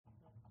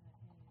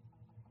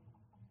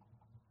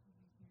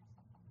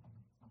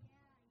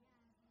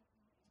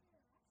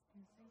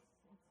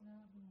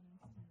not being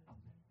used to moving.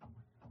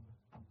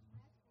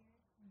 That's weird.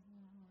 Isn't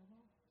that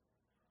horrible?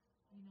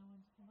 You know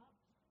when to come up?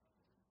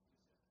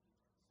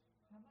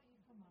 How about you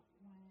come up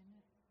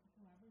when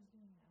whoever's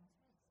doing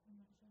announcements, I'm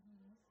not sure who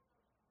it is,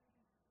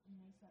 and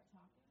they start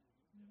talking,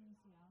 you're going to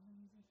see all the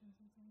musicians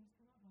and singers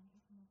come up. Why don't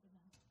you come up with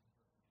them?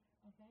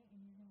 Okay? And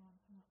you're going to want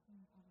to come up from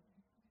over there.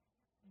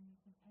 And you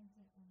can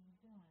exit when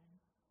you're done.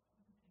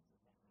 You can exit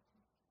that way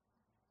too.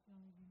 You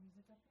want to leave your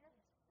music up here?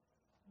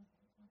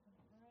 Okay, I'll put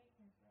it right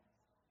here for us.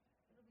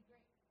 It'll be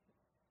great.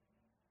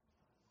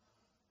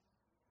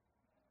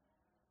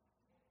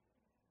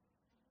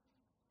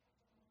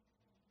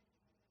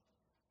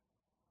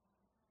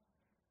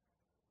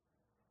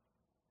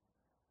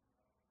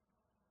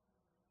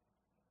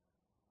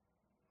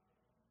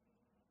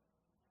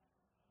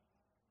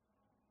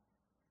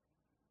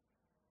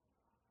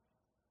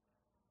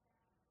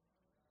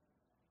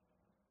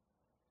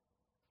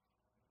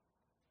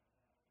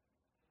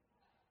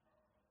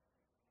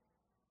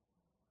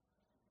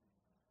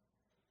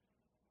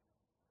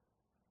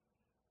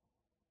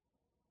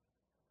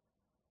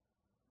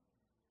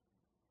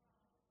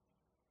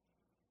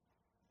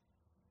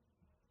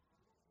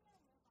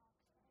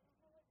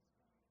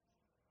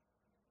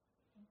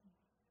 Okay.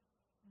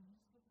 Now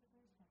just look at the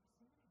first part.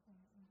 Somebody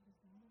quiet when this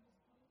woman is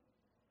coming.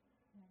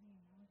 Have you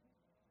now here?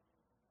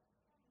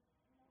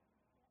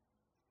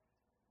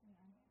 Wait,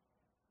 are you?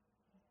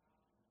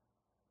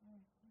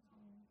 Alright, that's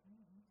weird. I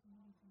don't know.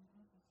 Somebody from the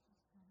office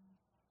just called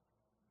me.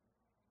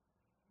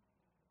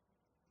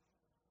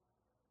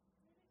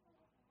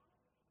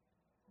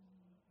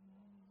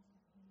 Mommy, I'm gonna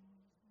eat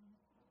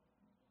this.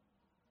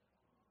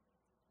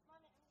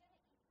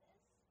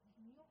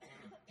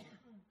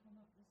 Can you come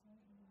up this way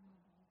and give me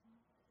a bulletin?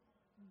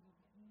 Can you go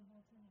get me a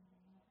bulletin and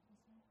bring it up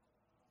this way?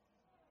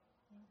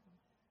 Thank you.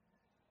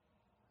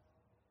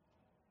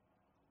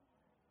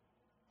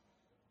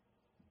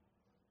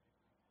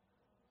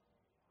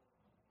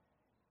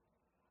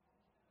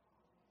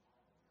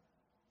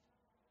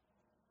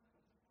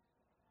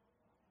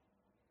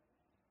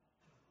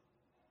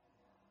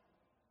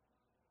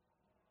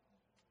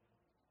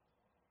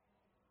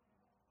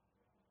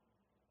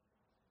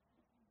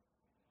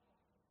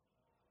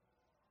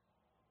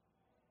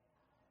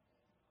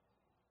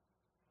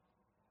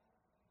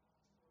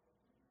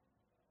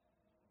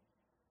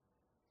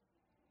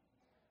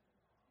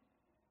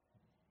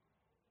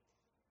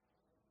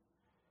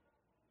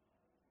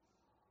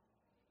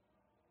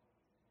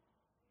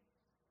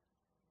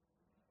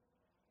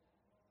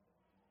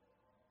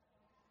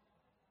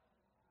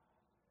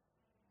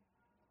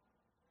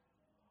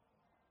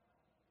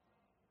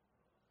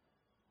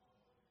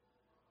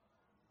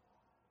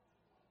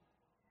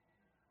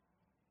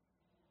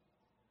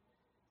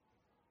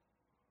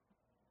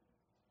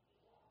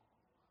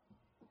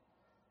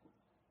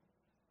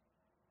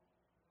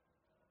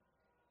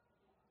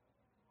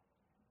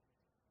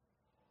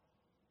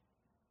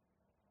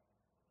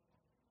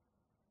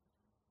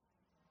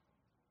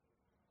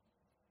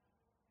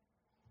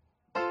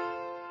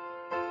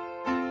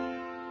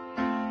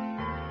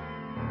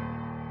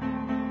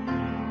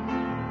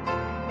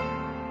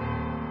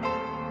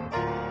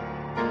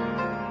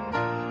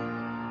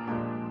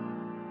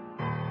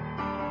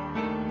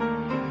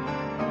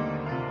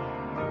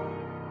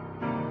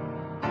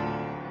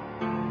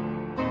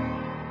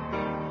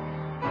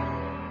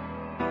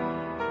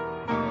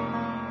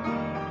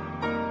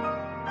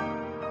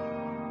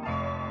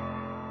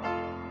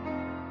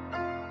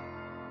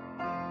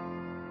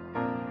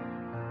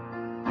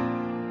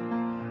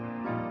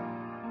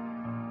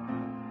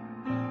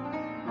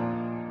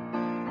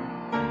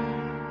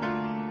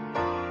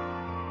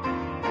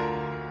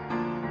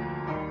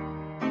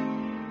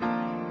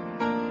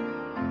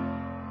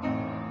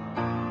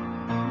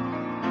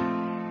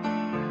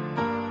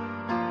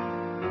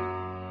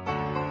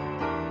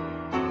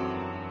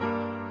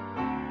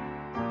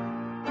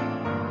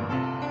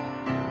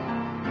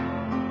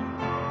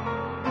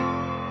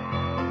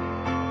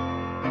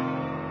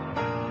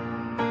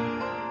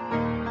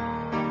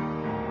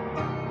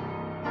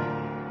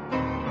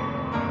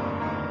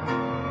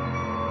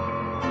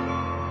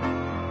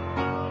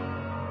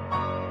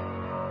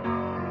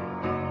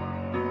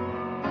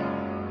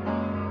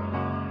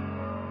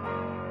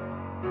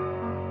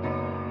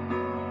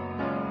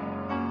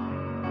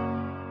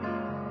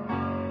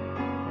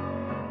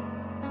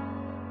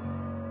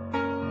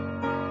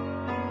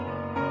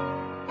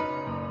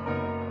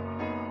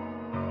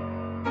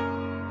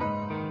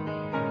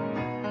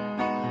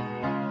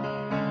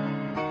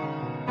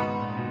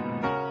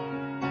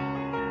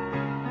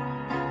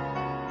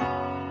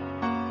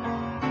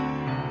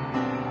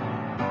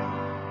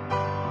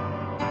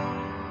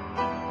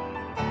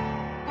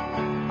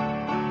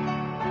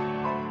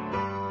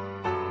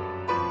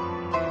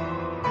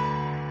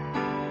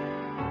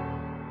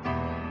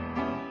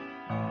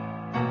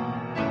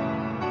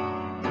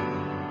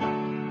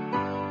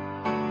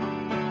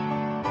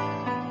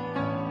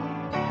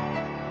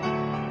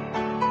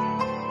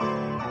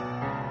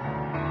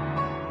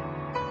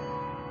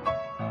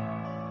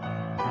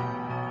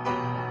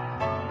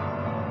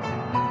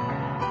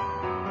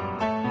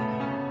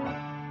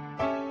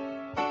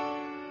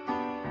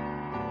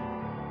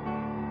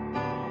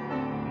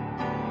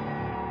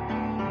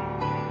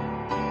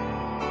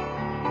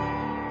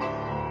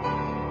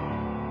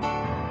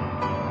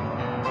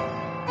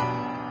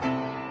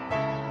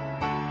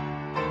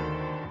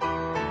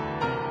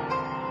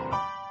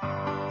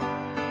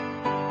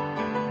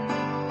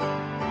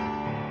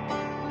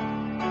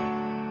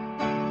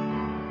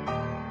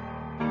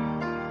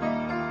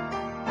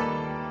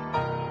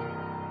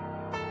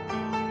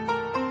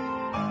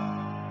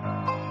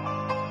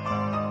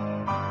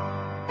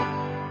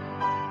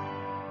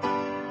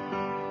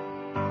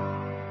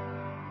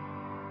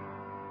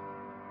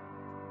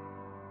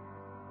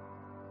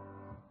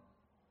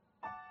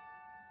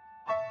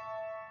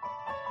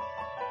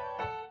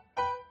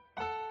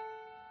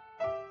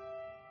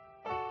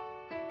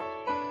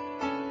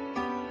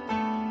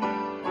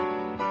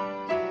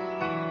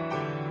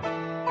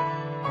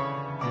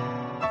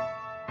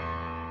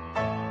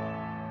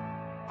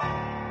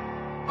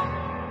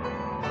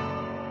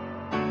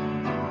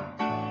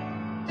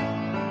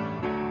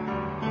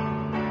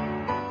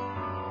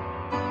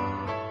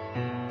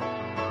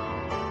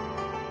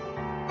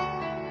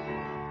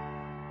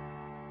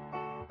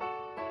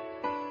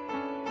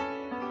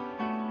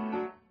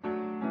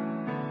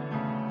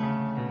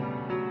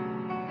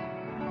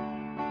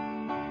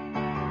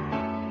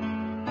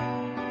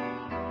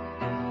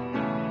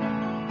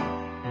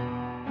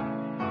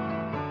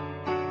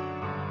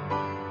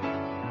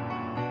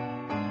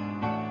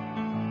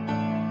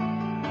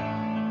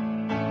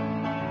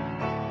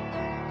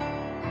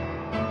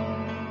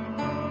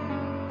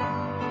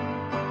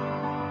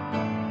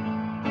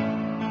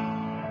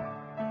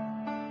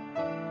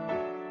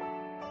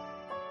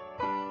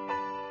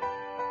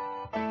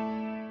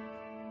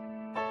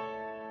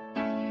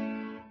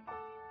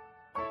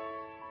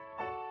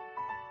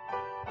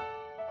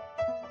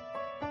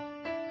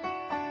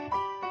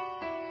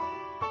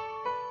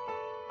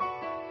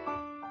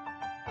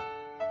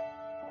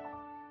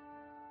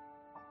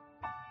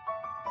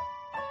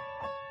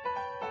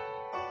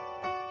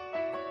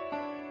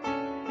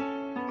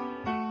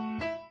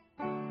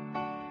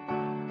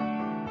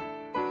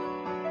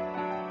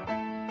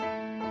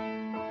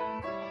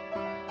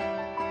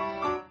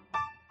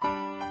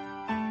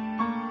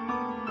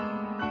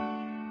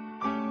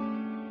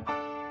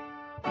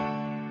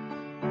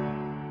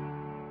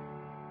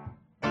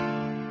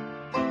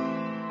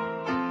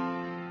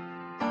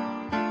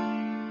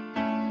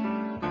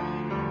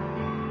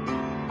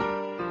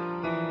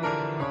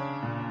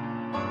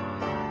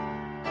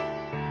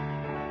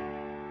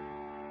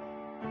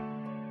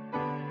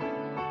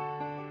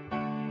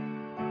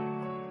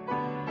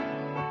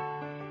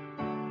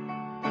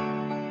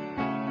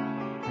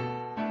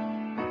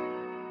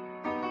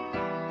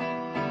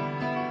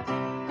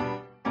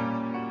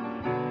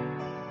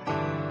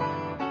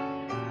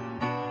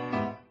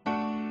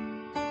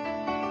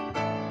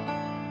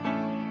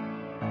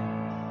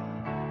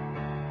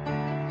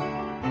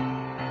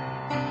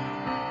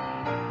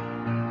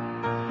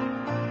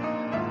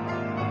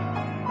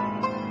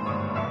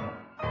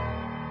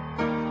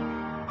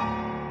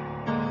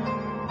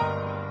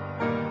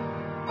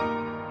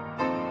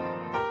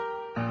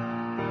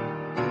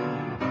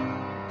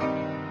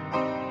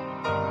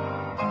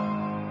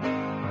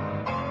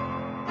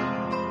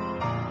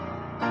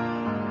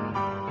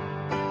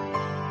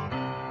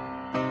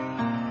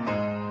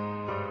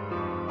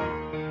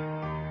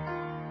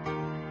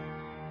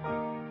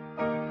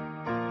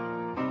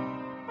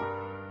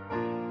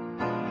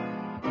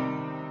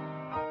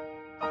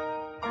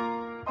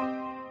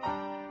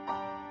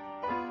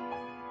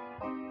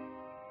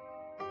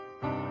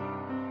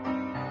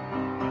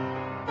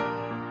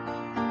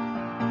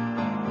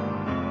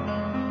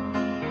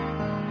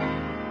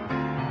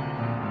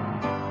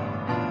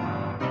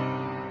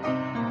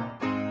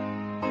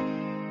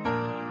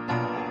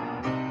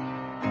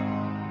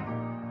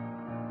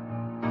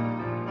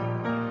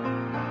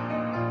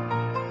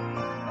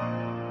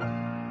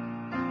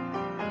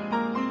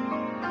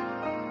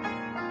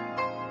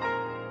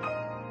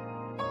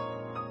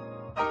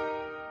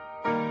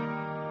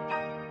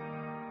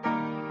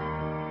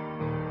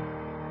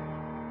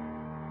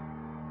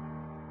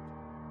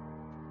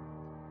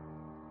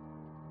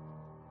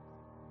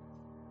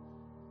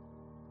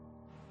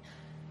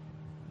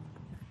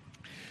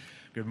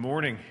 Good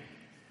morning.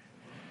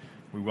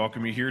 We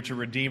welcome you here to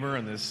Redeemer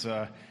on this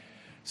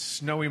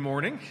snowy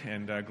morning,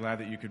 and glad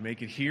that you could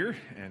make it here.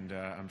 And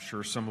I'm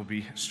sure some will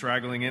be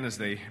straggling in as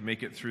they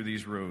make it through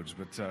these roads.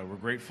 But we're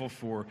grateful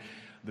for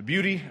the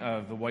beauty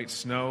of the white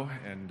snow,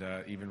 and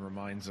even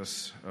reminds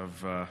us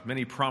of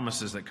many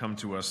promises that come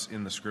to us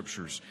in the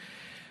Scriptures.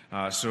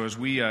 So as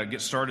we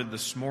get started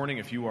this morning,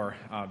 if you are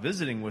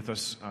visiting with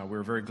us,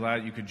 we're very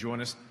glad you could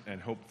join us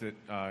and hope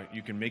that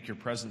you can make your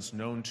presence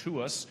known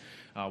to us.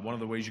 One of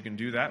the ways you can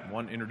do that,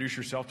 one, introduce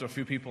yourself to a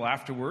few people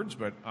afterwards,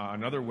 but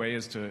another way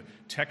is to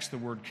text the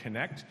word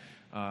connect,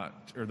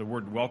 or the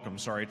word welcome,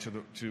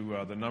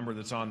 to the number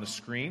that's on the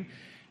screen.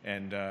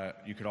 And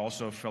you could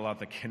also fill out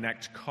the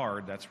connect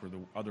card. That's where the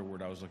other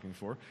word I was looking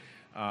for.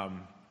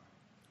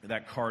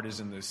 That card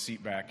is in the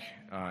seat back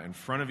in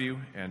front of you,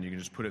 and you can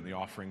just put it in the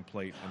offering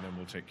plate, and then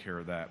we'll take care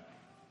of that.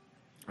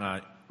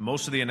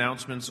 Most of the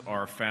announcements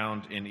are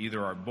found in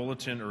either our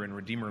bulletin or in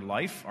Redeemer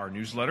Life, our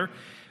newsletter.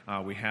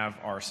 We have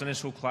our Sunday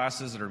school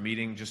classes that are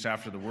meeting just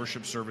after the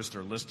worship service.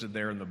 They're listed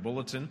there in the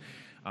bulletin.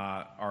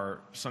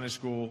 Our Sunday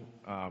school,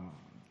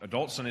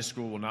 adult Sunday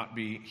school, will not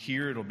be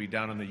here. It'll be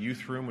down in the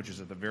youth room, which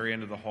is at the very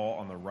end of the hall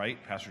on the right.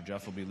 Pastor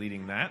Jeff will be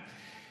leading that.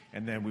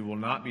 And then we will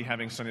not be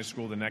having Sunday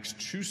school the next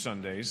 2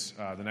 Sundays.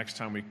 The next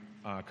time we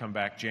come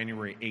back,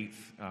 January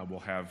 8th, we'll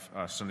have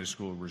Sunday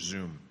school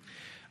resume.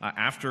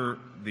 After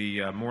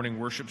the morning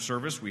worship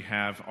service, we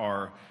have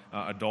our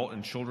adult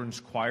and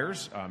children's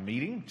choirs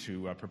meeting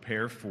to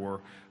prepare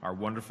for our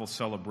wonderful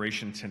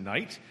celebration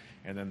tonight.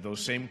 And then those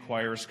same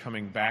choirs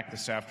coming back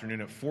this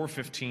afternoon at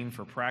 4:15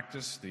 for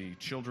practice, the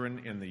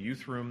children in the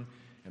youth room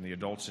and the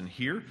adults in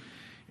here.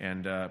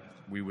 And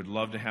we would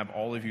love to have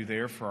all of you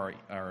there for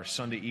our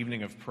Sunday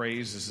evening of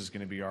praise. This is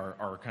going to be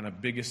our kind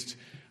of biggest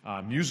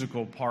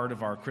musical part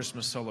of our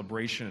Christmas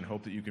celebration, and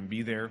hope that you can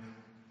be there.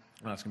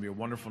 It's going to be a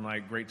wonderful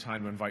night, great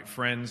time to invite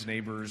friends,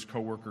 neighbors,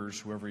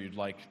 coworkers, whoever you'd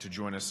like to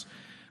join us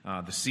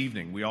this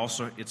evening.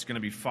 It's going to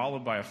be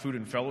followed by a food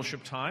and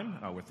fellowship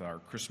time with our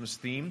Christmas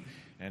theme,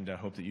 and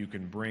hope that you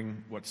can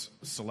bring what's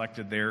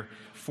selected there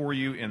for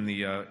you in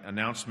the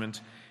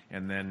announcement,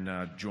 and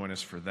then join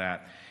us for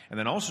that. And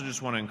then also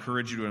just want to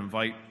encourage you to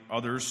invite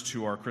others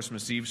to our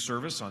Christmas Eve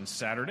service on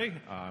Saturday.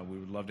 We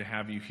would love to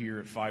have you here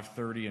at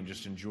 5:30 and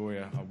just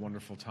enjoy a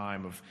wonderful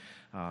time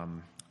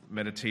of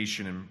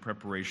meditation and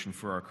preparation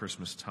for our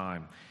Christmas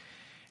time.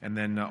 And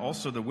then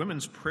also the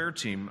women's prayer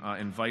team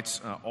invites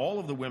all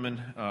of the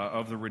women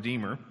of the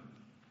Redeemer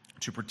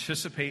to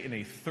participate in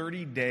a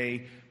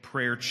 30-day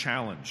prayer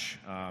challenge.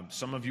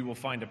 Some of you will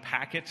find a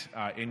packet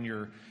in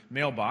your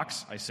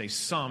mailbox. I say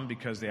some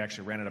because they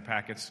actually ran out of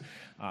packets.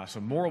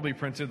 So more will be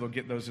printed. They'll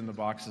get those in the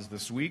boxes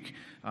this week.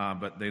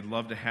 But they'd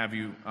love to have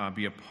you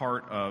be a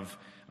part of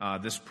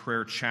this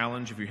prayer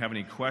challenge. If you have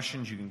any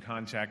questions, you can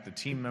contact the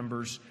team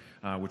members,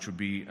 which would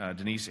be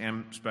Denise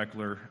M.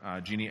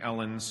 Speckler, Jeannie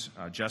Ellens,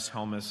 Jess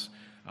Helmus,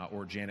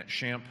 or Janet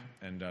Shamp,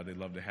 and they'd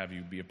love to have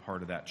you be a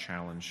part of that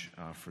challenge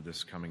for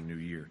this coming new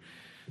year.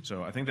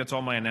 So I think that's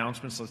all my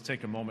announcements. Let's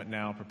take a moment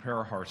now, prepare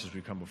our hearts as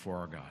we come before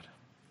our God.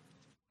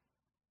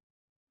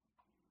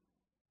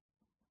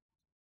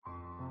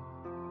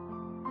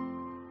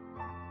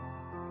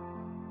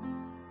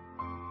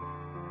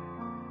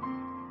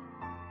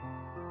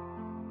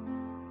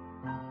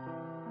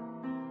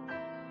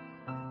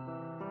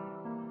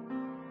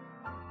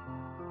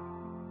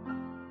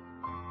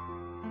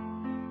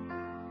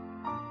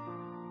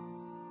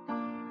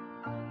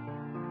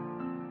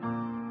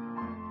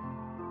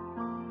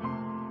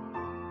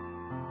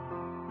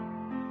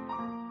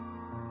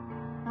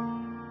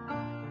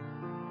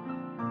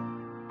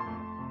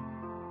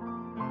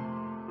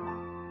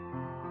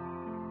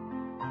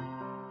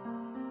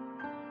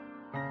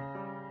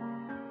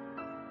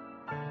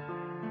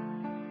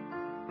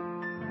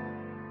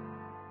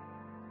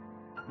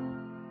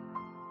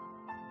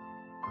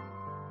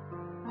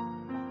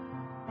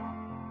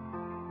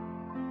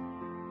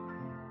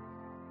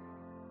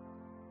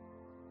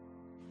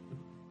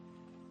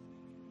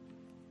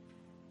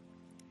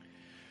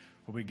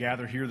 We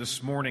gather here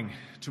this morning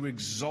to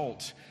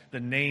exalt the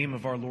name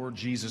of our Lord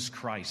Jesus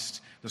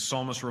Christ. The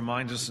psalmist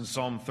reminds us in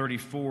Psalm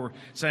 34,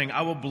 saying,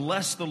 "I will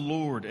bless the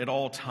Lord at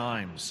all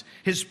times.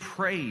 His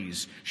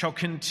praise shall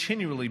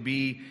continually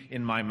be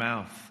in my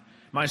mouth.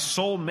 My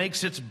soul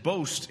makes its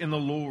boast in the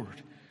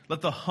Lord.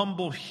 Let the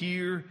humble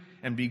hear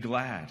and be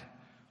glad.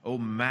 O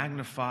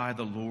magnify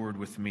the Lord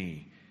with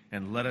me,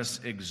 and let us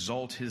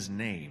exalt his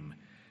name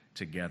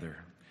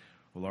together."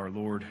 Well, our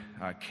Lord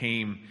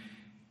came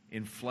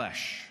in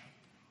flesh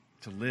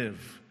to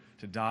live,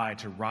 to die,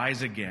 to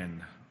rise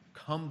again.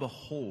 Come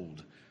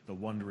behold the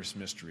wondrous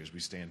mystery as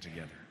we stand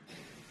together.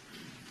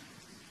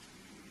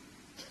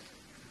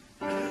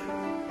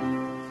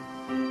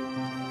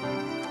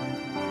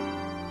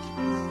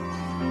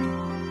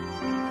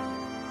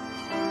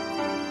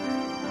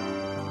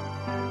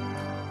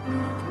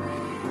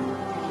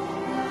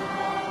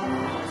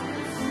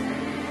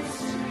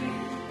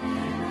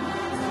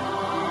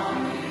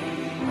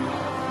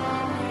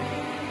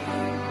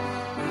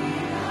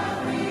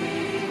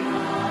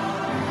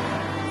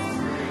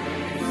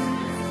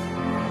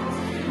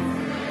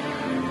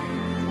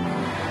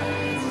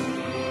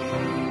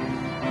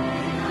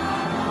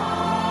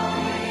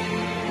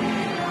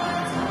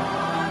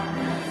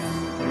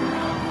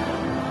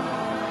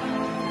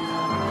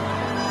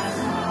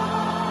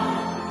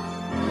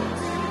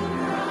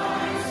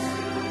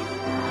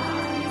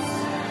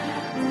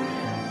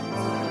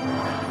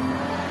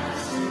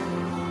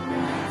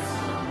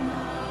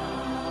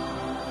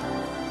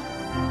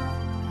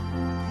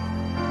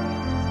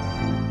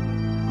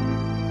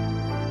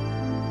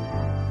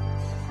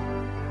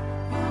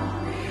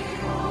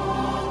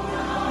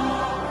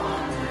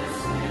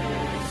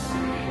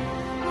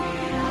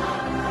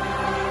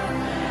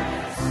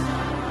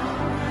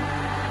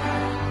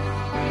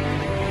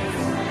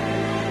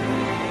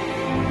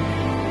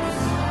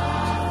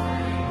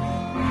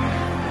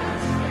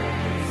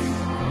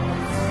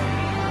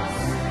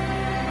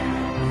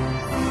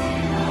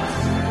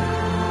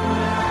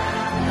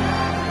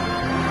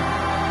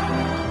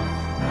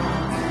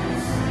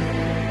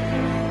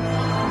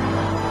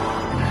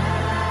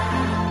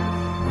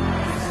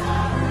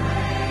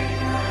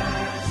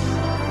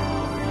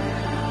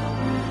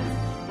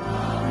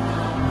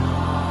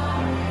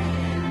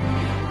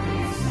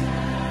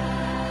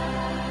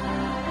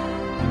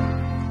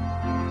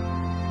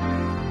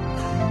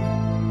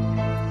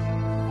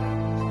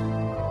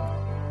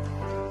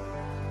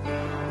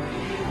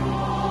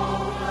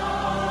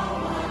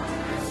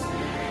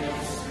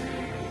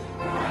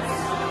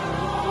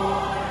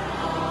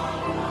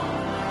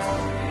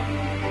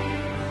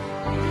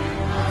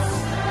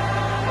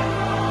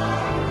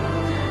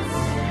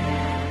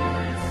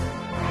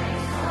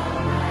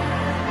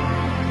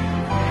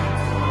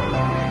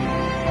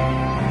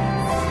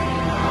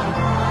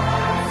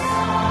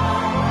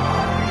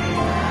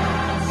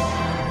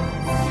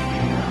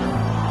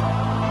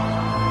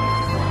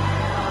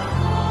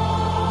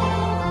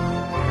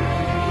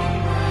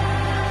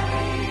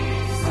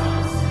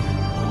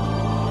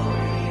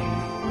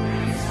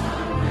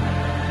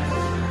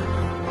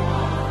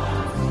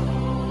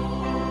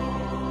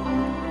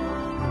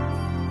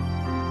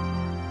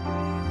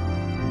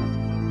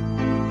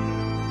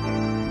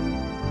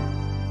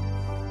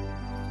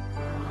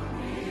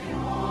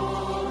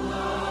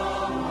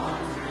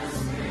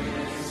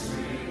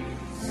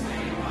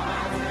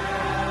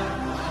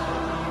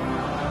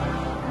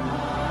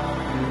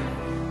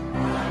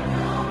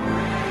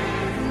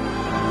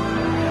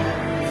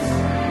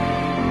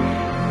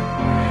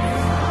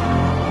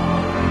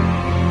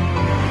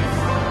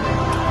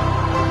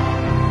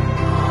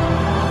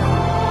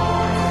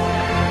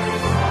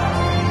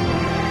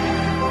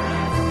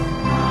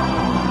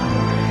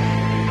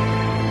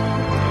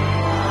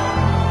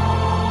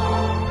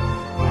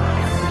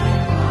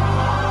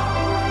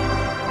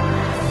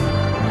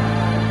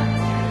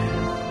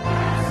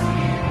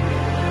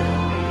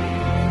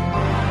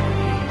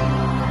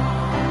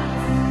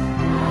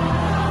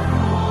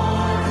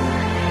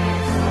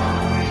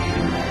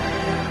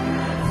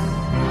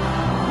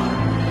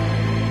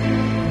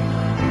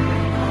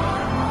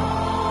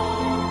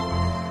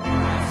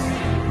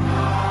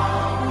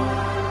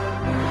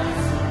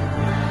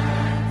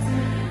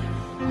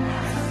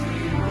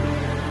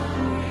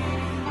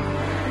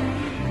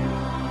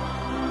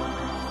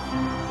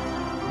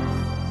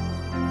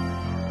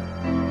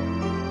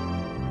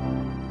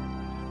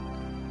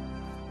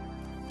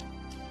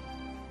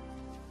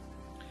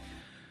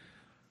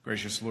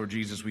 Gracious Lord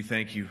Jesus, we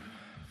thank you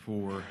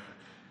for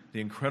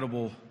the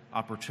incredible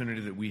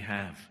opportunity that we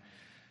have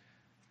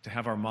to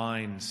have our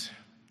minds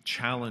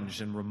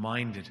challenged and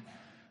reminded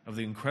of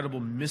the incredible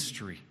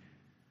mystery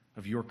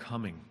of your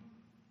coming,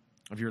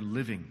 of your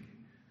living,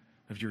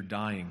 of your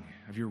dying,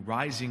 of your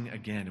rising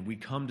again. And we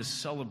come to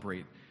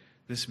celebrate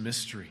this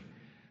mystery,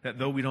 that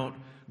though we don't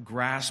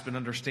grasp and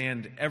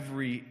understand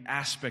every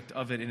aspect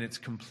of it in its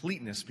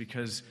completeness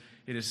because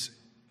it is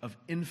of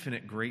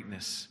infinite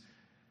greatness,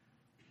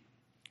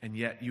 and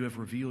yet you have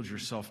revealed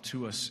yourself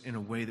to us in a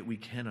way that we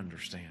can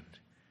understand.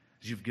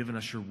 As you've given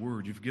us your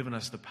word, you've given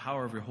us the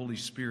power of your Holy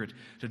Spirit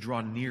to draw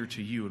near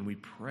to you, and we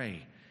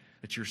pray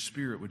that your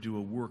Spirit would do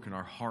a work in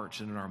our hearts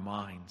and in our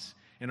minds,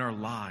 in our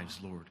lives,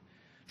 Lord.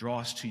 Draw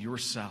us to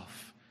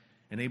yourself.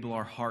 Enable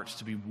our hearts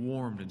to be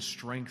warmed and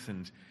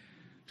strengthened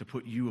to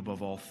put you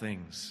above all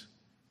things.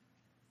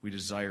 We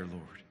desire,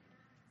 Lord,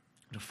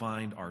 to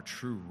find our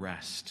true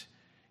rest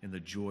in the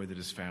joy that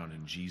is found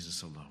in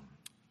Jesus alone.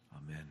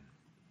 Amen.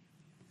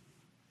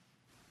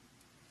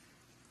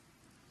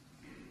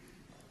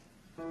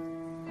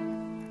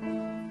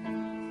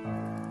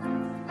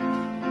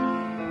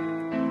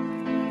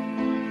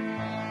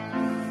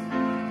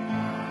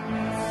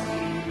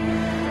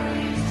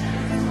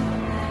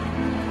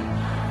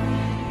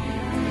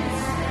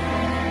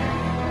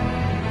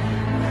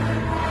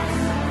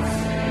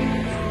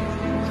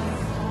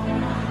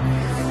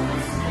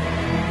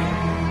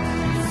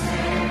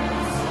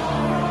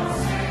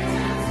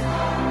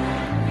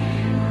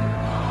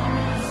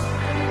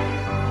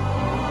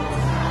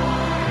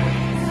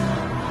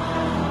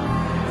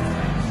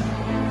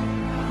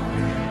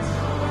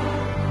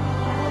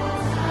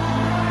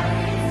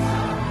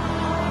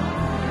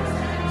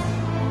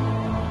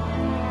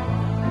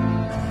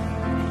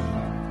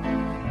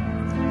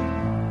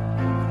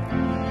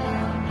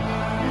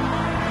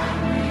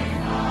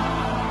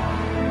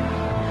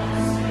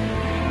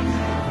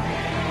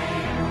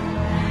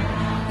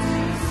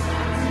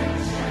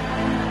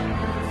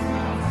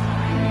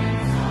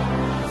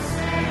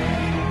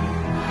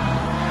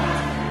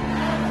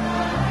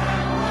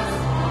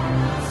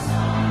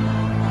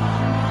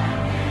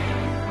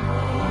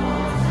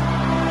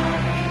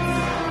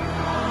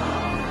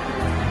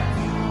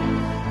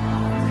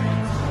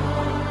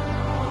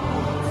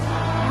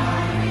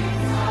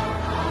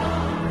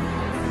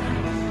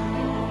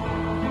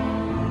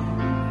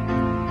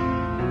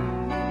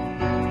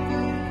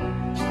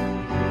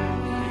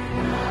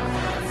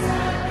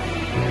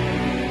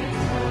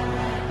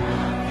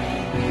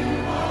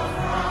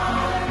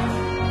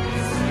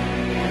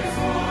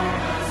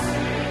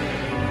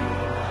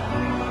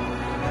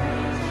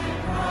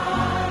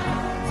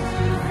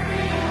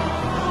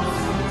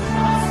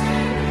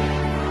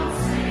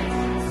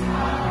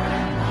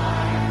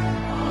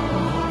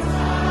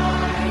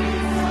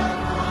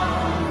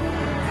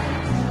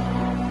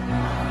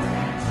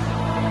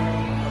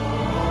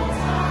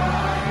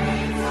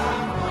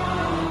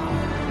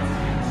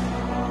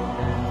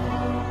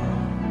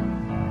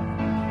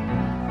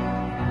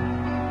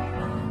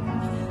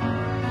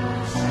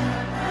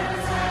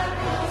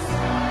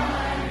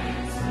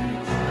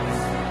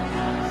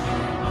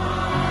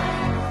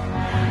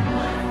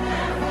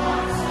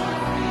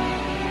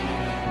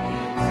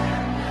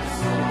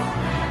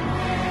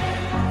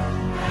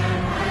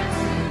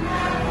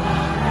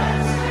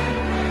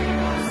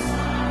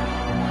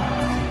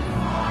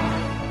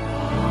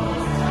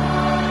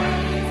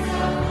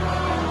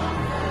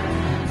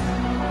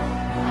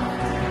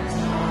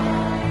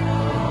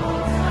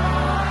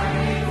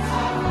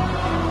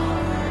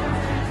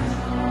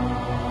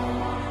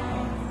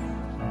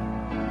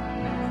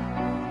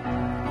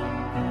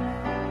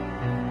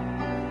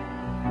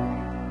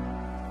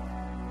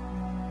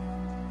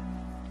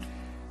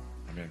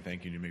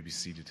 Thank you. You may be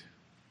seated.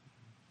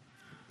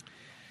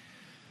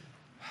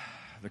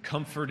 The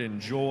comfort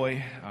and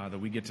joy that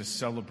we get to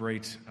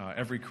celebrate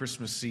every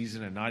Christmas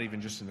season, and not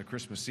even just in the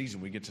Christmas season,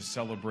 we get to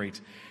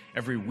celebrate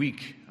every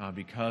week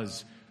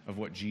because of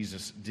what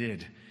Jesus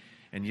did.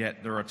 And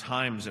yet there are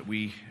times that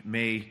we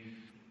may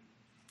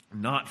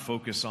not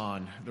focus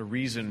on the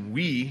reason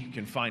we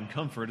can find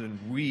comfort and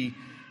we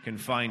can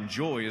find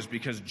joy is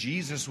because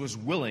Jesus was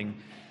willing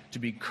to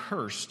be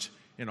cursed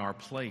in our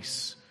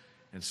place.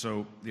 And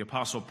so the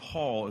Apostle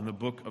Paul in the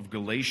book of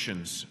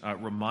Galatians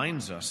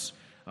reminds us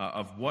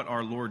of what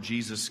our Lord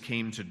Jesus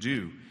came to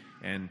do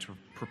and to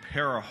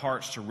prepare our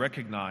hearts to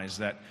recognize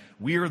that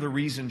we are the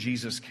reason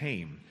Jesus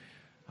came,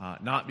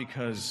 not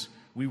because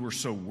we were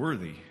so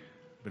worthy,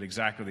 but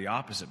exactly the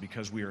opposite,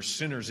 because we are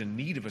sinners in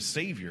need of a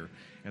Savior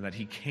and that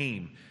He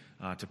came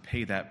to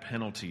pay that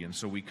penalty. And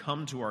so we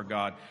come to our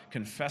God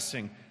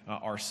confessing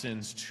our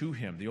sins to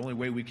Him. The only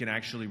way we can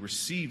actually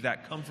receive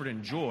that comfort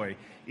and joy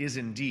is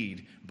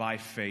indeed by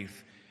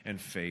faith and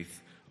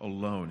faith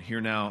alone. Hear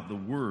now the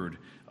word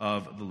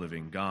of the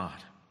living God.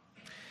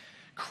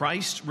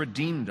 Christ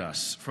redeemed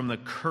us from the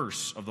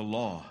curse of the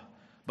law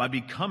by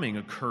becoming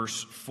a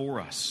curse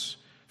for us.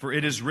 For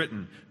it is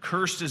written,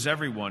 "Cursed is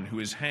everyone who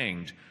is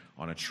hanged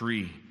on a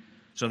tree,"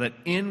 so that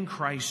in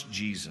Christ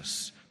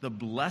Jesus the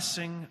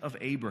blessing of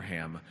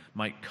Abraham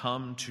might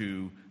come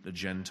to the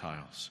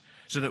Gentiles,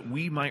 so that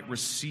we might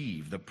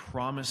receive the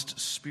promised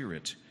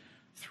Spirit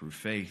through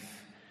faith.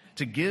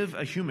 To give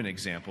a human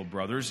example,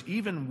 brothers,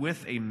 even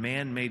with a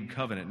man-made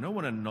covenant, no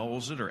one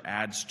annuls it or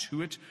adds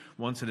to it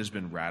once it has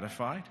been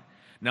ratified.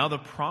 Now the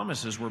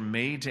promises were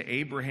made to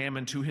Abraham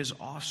and to his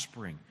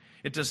offspring.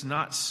 It does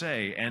not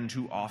say, and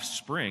to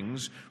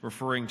offsprings,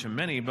 referring to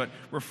many, but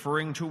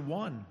referring to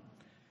one,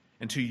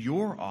 and to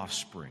your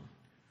offspring,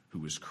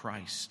 who is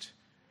Christ.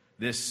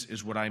 This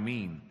is what I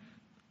mean.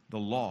 The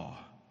law,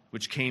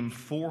 which came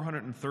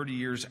 430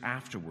 years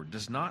afterward,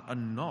 does not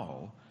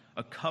annul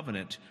a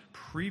covenant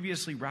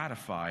previously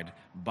ratified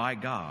by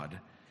God,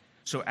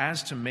 so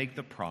as to make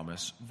the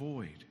promise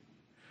void.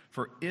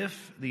 For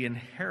if the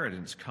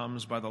inheritance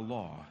comes by the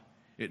law,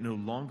 it no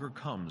longer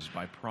comes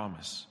by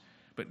promise,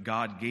 but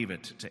God gave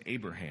it to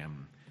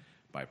Abraham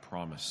by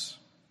promise.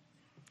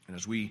 And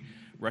as we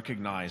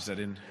recognize that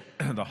in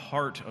the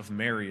heart of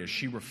Mary, as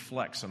she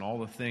reflects on all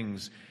the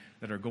things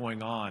that are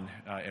going on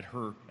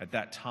at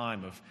that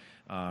time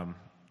of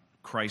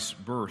Christ's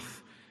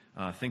birth,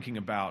 thinking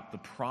about the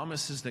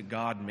promises that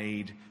God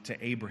made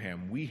to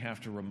Abraham, we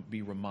have to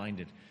be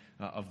reminded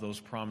of those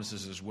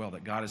promises as well,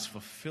 that God is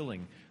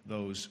fulfilling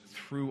those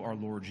through our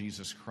Lord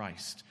Jesus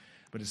Christ.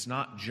 But it's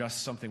not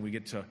just something we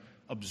get to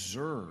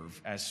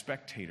observe as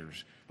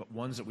spectators, but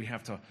ones that we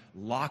have to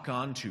lock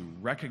onto,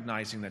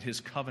 recognizing that his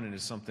covenant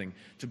is something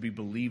to be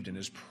believed in,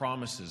 his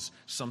promises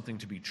something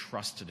to be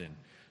trusted in.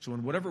 So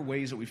in whatever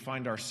ways that we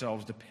find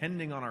ourselves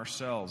depending on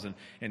ourselves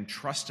and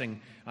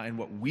trusting in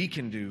what we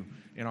can do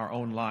in our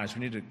own lives, we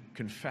need to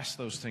confess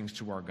those things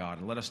to our God.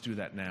 And let us do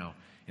that now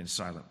in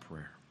silent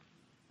prayer.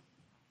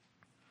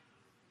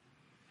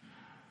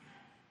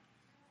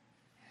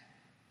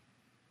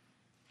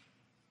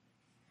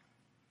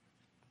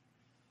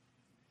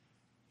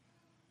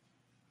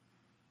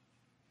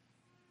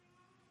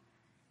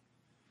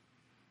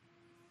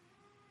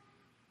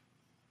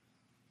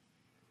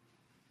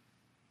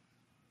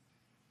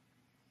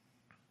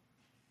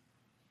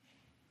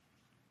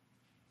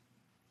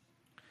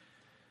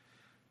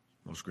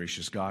 Most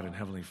gracious God and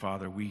Heavenly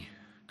Father, we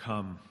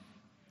come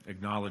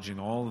acknowledging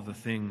all of the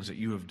things that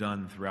you have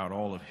done throughout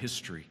all of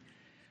history,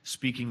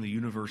 speaking the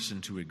universe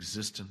into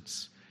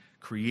existence,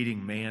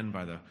 creating man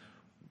by the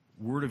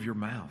word of your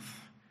mouth,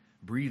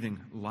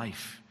 breathing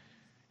life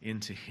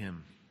into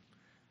him.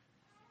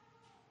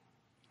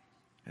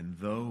 And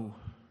though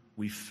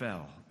we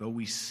fell, though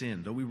we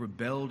sinned, though we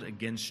rebelled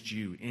against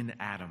you in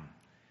Adam,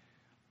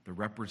 the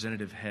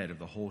representative head of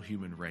the whole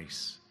human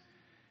race,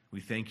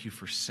 we thank you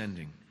for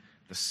sending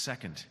the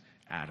second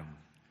Adam,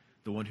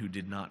 the one who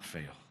did not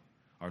fail,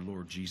 our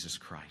Lord Jesus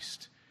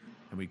Christ.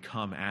 And we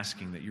come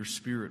asking that your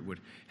Spirit would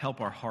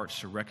help our hearts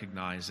to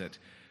recognize that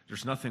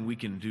there's nothing we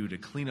can do to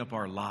clean up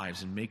our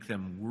lives and make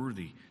them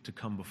worthy to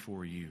come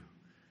before you.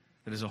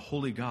 That as a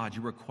holy God,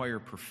 you require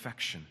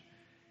perfection,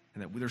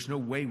 and that there's no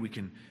way we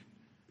can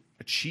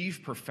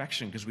achieve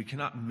perfection because we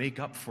cannot make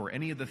up for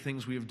any of the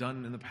things we have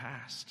done in the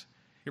past.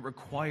 It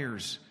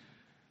requires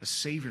a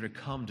Savior to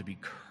come to be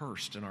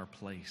cursed in our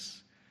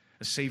place,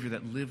 a Savior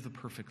that lived the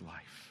perfect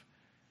life,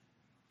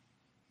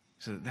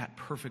 so that that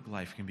perfect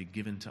life can be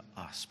given to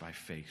us by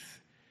faith,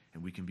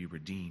 and we can be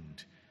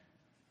redeemed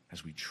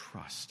as we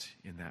trust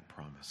in that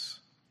promise.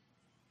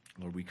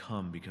 Lord, we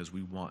come because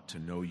we want to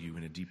know you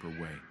in a deeper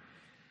way,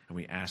 and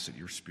we ask that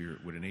your Spirit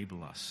would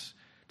enable us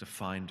to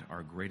find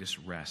our greatest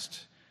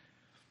rest,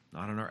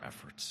 not in our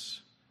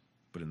efforts,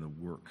 but in the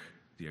work,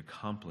 the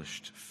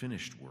accomplished,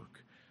 finished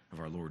work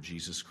of our Lord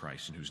Jesus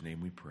Christ, in whose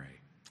name we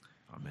pray.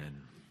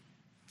 Amen.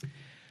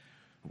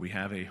 We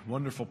have a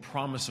wonderful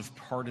promise of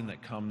pardon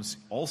that comes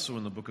also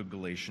in the book of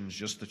Galatians,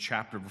 just the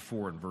chapter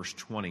before in verse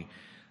 20,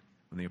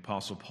 when the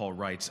Apostle Paul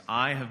writes,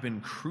 I have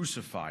been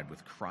crucified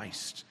with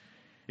Christ.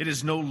 It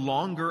is no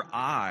longer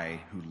I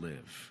who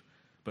live,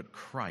 but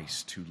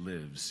Christ who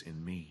lives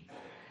in me.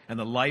 And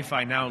the life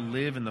I now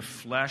live in the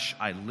flesh,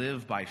 I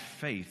live by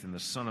faith in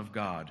the Son of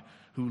God,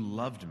 who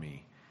loved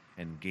me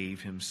and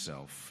gave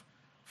himself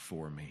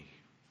for me.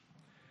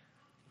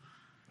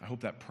 I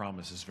hope that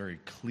promise is very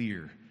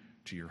clear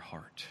to your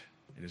heart.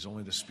 It is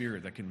only the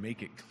Spirit that can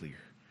make it clear.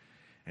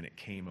 And it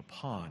came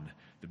upon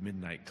the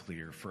midnight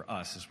clear for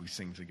us as we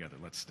sing together.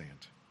 Let's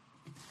stand.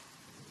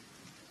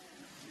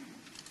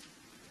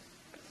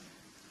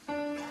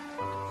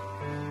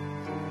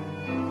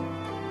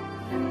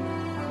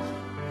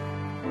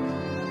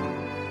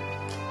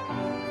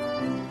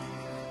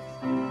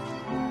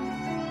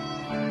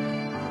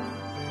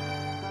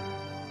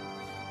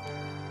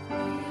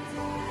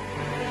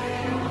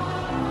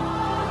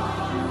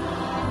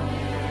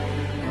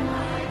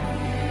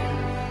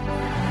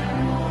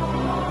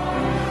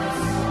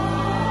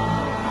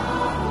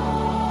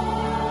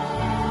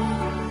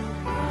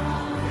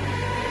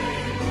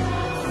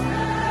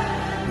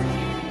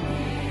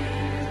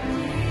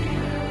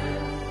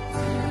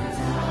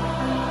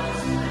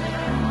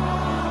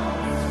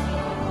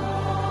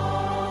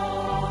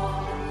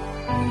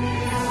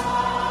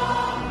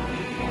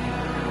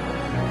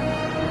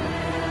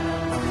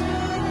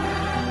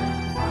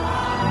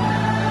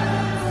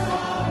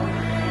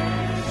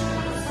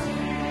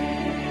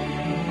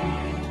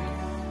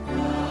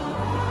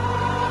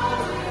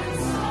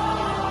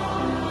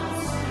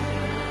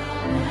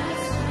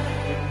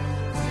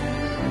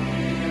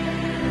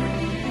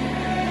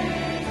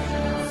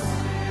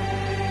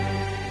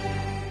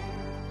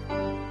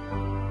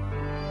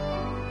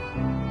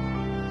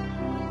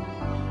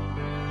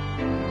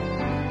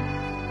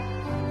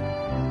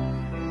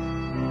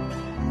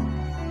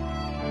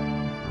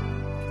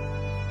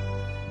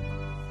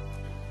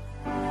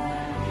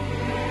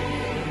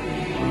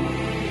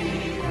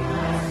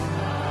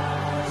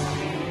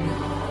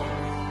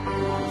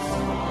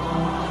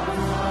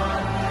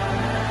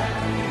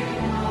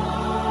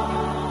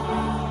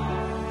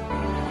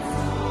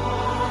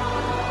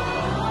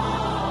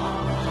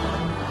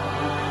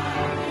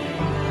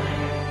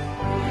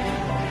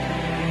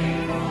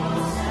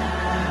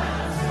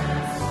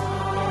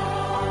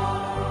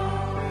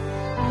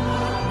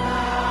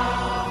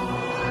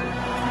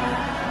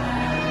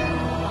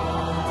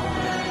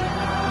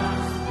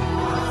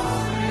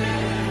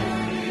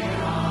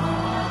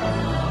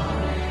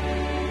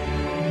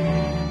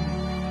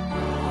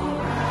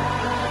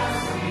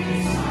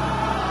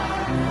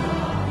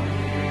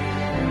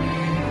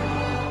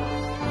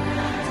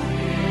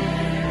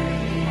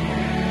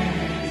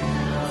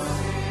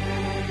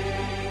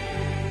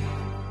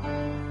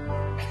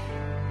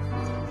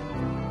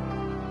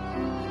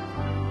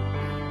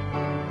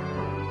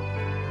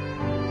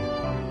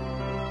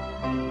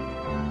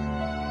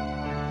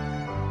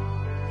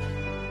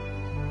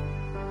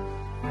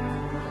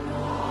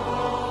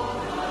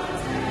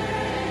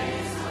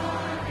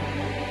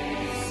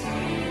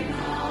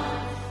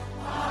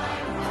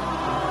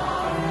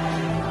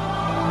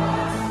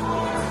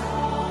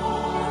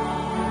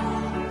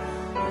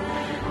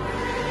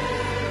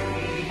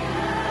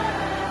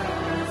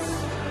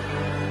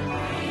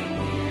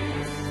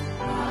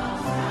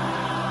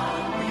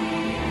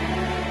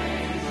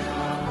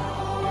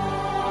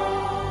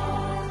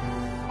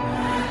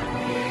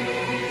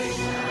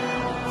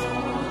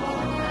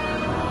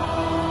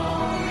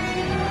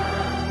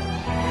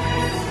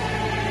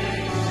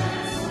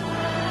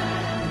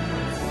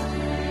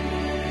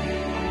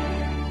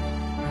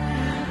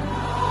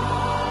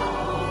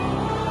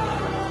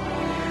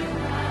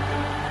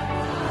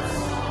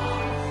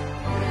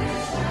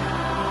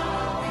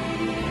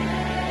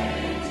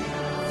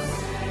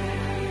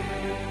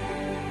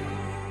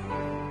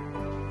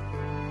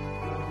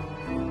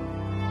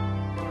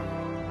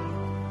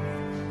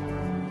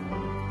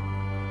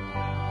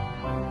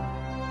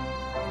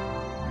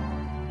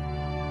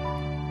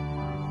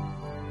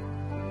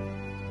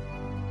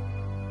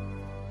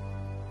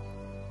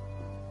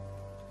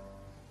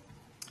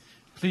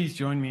 Please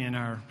join me in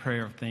our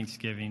prayer of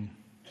thanksgiving.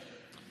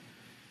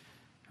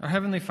 Our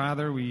Heavenly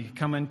Father, we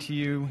come unto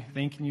you,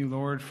 thanking you,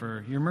 Lord,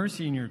 for your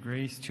mercy and your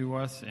grace to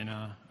us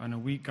on a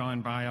week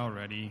gone by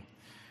already.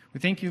 We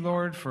thank you,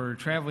 Lord, for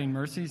traveling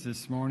mercies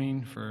this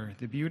morning, for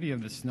the beauty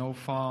of the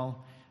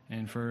snowfall,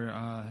 and for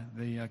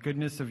the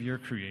goodness of your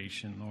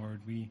creation,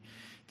 Lord. We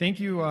thank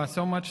you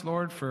so much,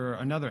 Lord, for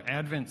another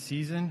Advent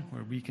season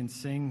where we can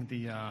sing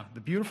the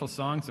beautiful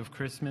songs of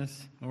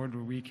Christmas, Lord,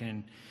 where we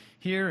can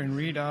hear and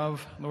read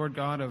of, Lord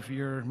God, of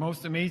your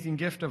most amazing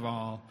gift of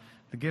all,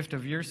 the gift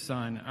of your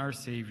Son, our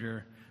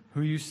Savior,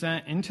 who you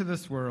sent into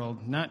this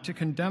world, not to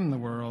condemn the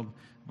world,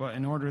 but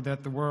in order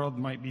that the world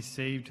might be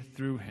saved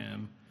through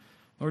him.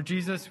 Lord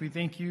Jesus, we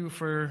thank you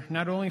for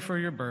not only for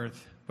your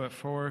birth, but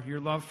for your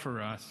love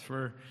for us,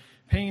 for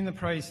paying the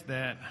price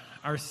that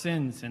our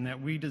sins and that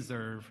we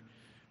deserve,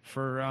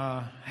 for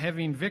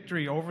having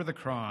victory over the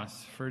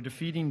cross, for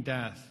defeating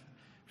death,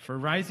 for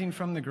rising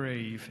from the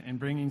grave and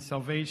bringing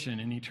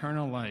salvation and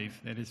eternal life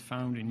that is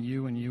found in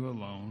you and you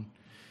alone.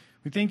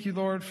 We thank you,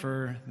 Lord,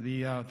 for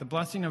the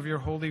blessing of your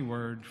holy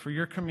word, for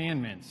your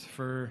commandments,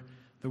 for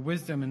the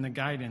wisdom and the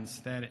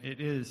guidance that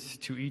it is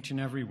to each and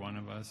every one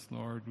of us,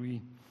 Lord.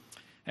 We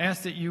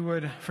ask that you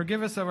would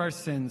forgive us of our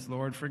sins,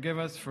 Lord. Forgive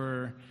us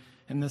for,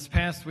 in this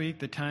past week,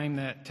 the time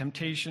that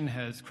temptation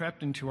has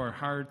crept into our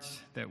hearts,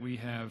 that we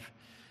have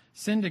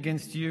sinned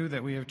against you,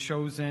 that we have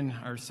chosen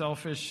our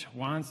selfish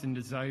wants and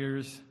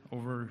desires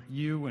over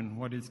you and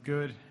what is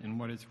good and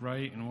what is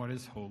right and what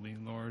is holy,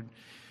 Lord.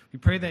 We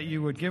pray that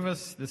you would give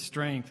us the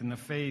strength and the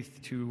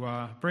faith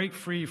to break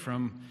free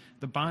from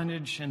the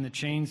bondage and the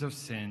chains of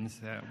sins,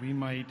 that we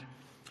might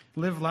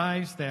live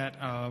lives that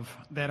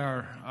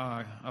are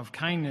of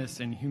kindness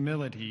and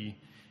humility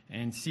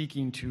and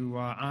seeking to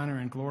honor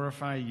and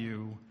glorify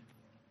you.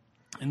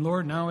 And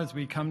Lord, now as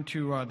we come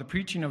to the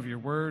preaching of your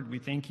word, we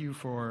thank you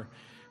for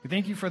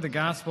the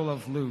Gospel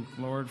of Luke,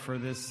 Lord, for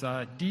this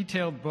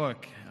detailed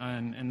book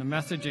and the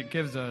message it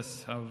gives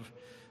us of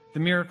the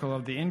miracle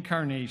of the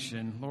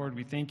incarnation. Lord,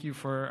 we thank you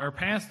for our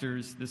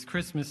pastors this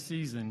Christmas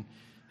season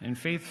and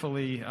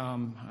faithfully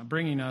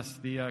bringing us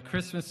the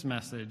Christmas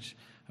message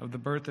of the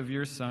birth of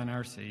your Son,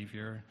 our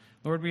Savior.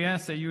 Lord, we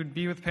ask that you would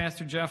be with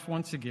Pastor Jeff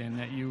once again,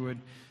 that you would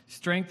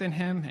strengthen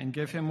him and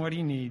give him what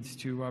he needs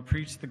to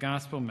preach the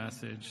gospel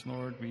message.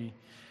 Lord, we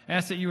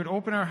ask that you would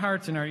open our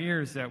hearts and our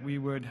ears, that we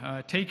would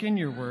take in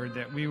your word,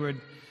 that we would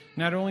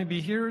not only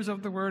be hearers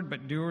of the word,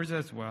 but doers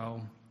as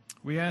well.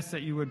 We ask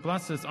that you would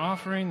bless this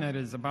offering that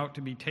is about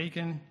to be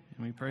taken,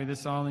 and we pray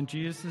this all in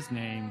Jesus'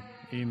 name.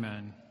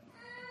 Amen.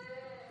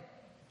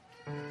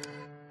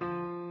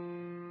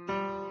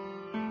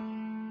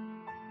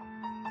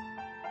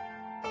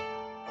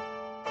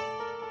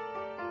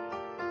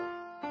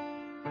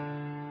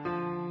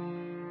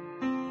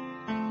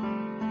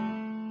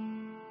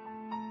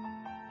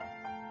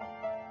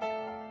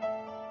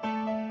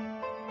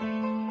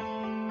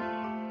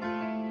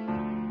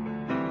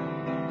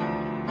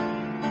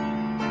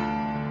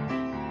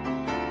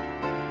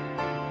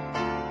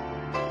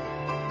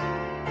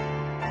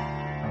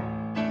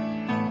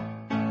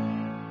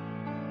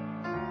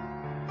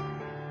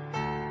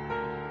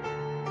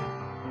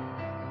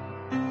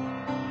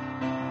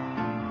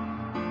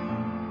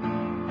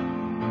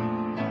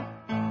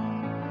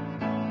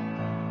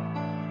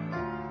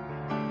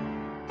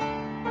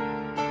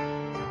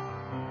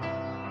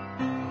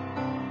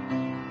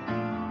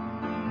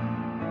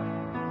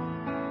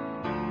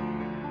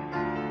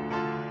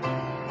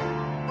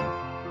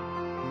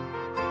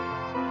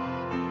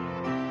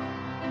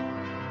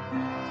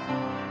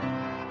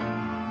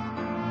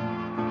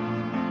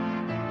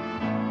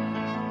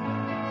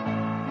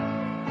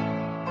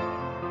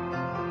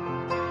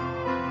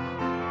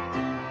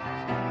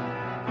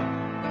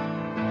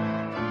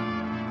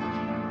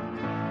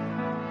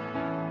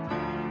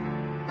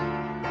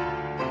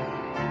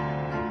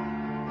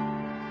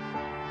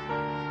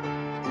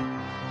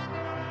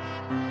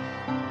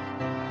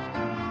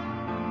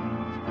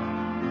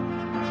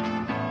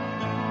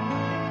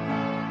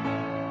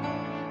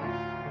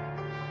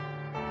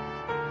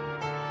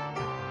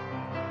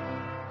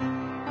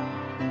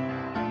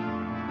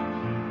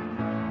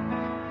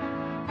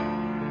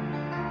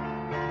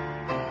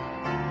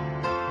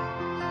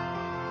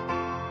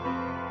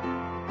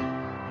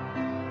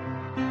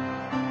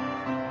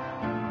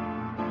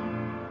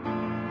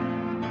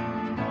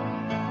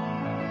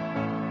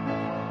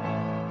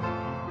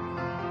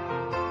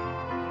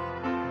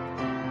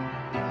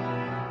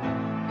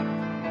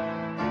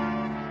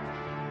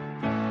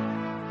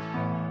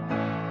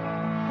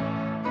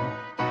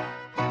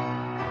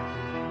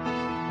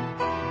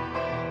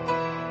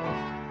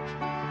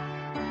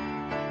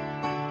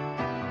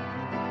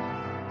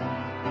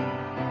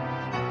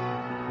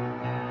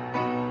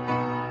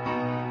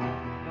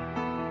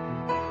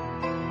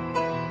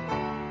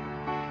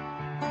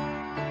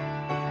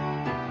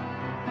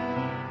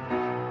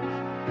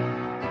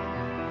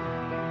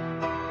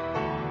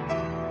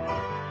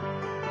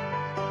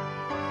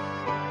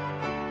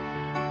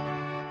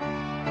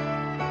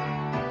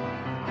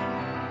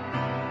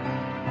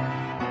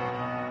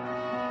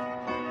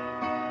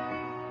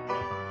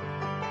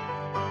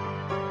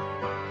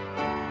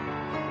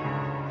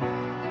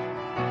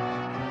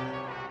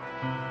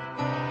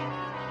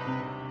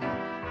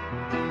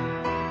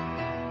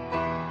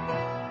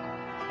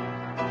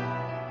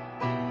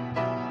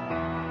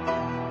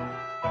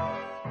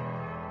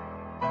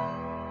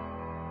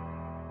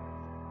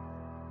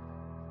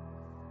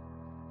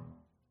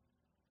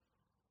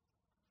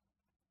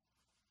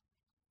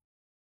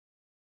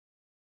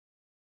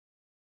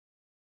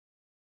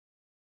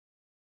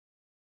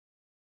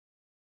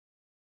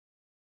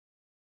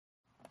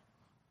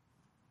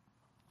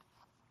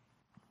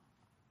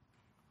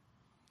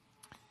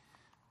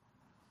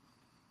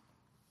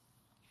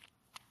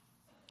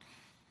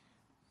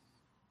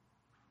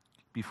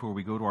 before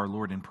we go to our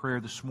Lord in prayer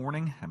this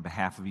morning on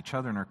behalf of each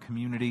other and our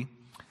community.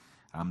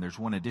 There's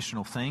one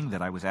additional thing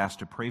that I was asked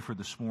to pray for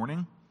this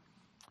morning.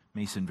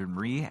 Mason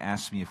Vinry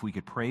asked me if we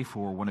could pray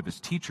for one of his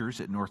teachers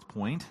at North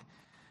Point,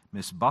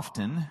 Miss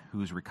Buffton,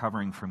 who is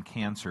recovering from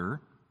cancer.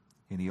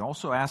 And he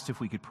also asked if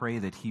we could pray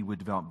that he would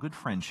develop good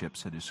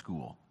friendships at his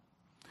school.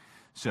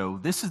 So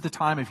this is the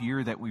time of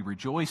year that we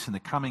rejoice in the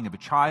coming of a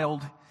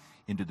child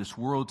into this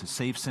world to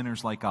save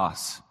sinners like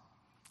us.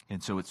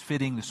 And so it's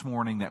fitting this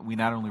morning that we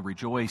not only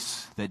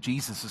rejoice that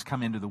Jesus has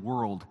come into the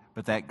world,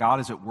 but that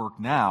God is at work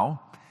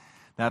now,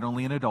 not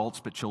only in adults,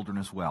 but children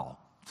as well.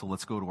 So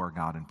let's go to our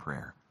God in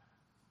prayer.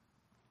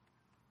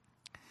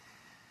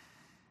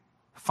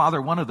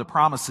 Father, one of the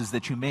promises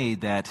that you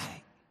made that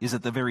is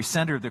at the very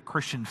center of the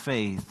Christian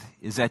faith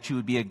is that you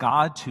would be a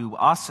God to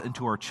us and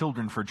to our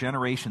children for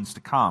generations to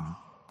come.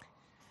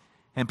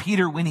 And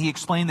Peter, when he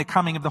explained the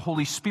coming of the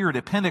Holy Spirit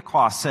at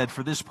Pentecost, said,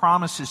 "For this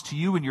promise is to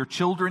you and your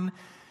children,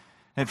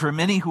 and for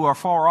many who are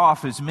far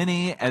off, as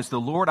many as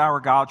the Lord our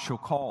God shall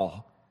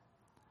call."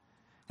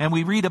 And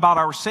we read about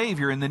our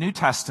Savior in the New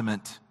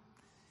Testament.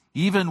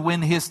 Even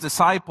when his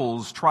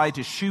disciples tried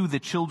to shoo the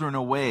children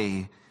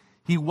away,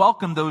 he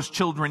welcomed those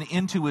children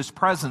into his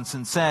presence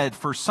and said,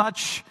 "For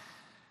such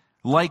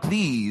like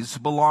these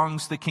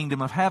belongs the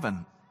kingdom of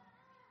heaven."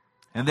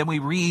 And then we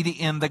read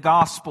in the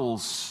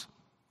Gospels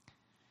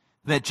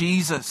that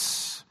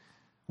Jesus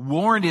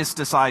warned his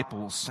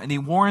disciples, and he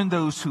warned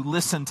those who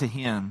listened to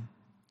him,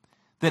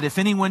 that if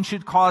anyone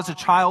should cause a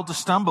child to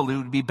stumble, it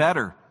would be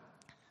better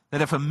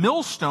that if a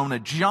millstone, a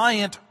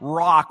giant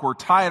rock, were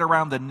tied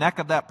around the neck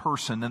of that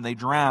person and they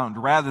drowned,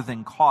 rather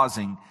than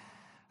causing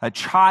a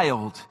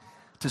child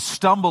to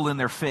stumble in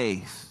their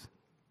faith.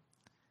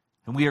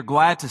 And we are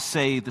glad to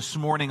say this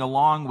morning,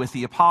 along with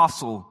the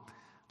apostle,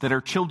 that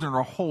our children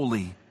are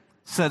holy,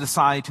 set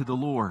aside to the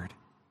Lord.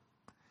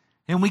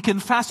 And we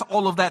confess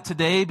all of that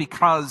today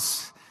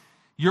because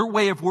your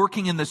way of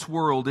working in this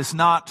world is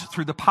not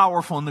through the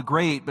powerful and the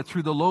great, but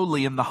through the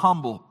lowly and the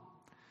humble.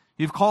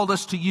 You've called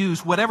us to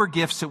use whatever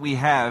gifts that we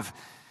have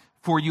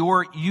for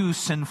your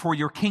use and for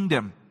your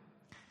kingdom.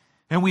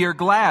 And we are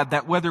glad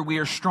that whether we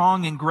are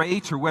strong and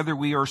great or whether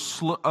we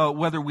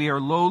are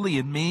lowly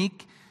and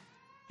meek,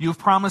 you've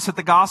promised that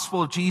the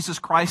gospel of Jesus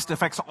Christ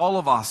affects all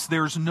of us.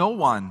 There's no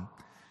one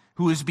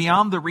who is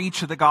beyond the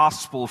reach of the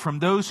gospel, from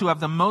those who have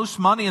the most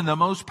money and the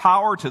most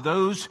power to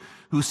those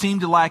who seem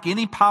to lack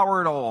any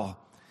power at all,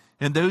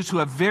 and those who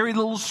have very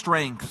little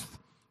strength.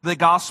 The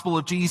gospel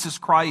of Jesus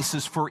Christ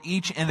is for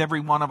each and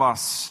every one of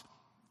us.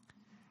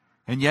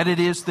 And yet it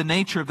is the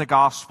nature of the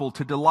gospel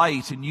to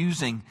delight in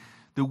using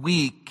the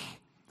weak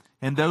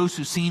and those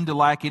who seem to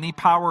lack any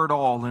power at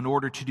all in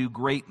order to do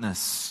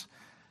greatness.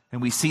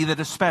 And we see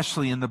that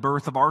especially in the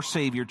birth of our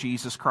Savior,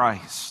 Jesus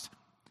Christ,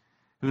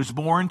 who was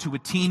born to a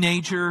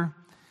teenager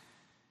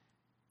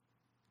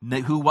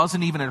who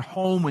wasn't even at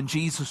home when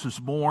Jesus was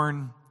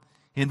born,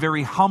 in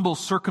very humble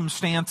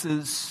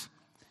circumstances,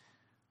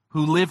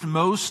 who lived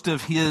most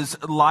of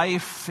his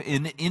life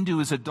into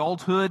his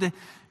adulthood,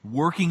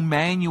 working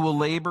manual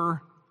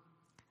labor.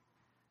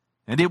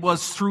 And it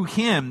was through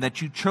him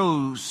that you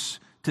chose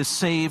to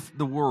save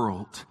the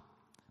world,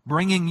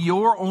 bringing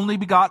your only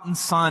begotten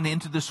Son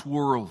into this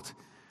world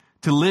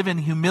to live in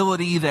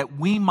humility that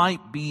we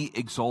might be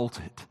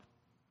exalted.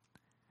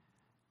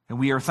 And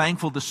we are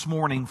thankful this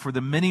morning for the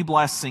many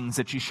blessings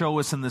that you show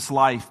us in this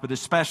life, but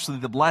especially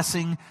the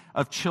blessing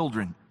of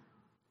children.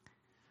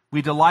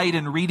 We delight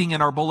in reading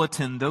in our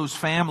bulletin those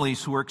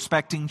families who are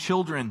expecting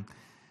children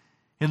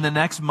in the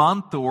next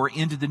month or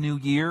into the new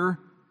year.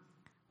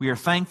 We are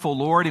thankful,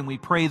 Lord, and we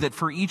pray that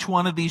for each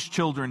one of these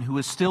children who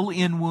is still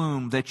in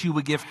womb, that you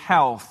would give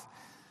health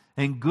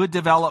and good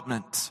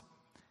development,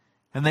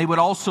 and they would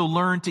also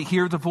learn to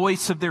hear the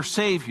voice of their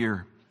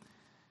Savior,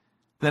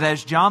 that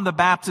as John the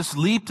Baptist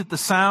leaped at the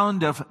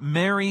sound of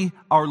Mary,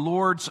 our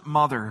Lord's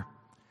mother,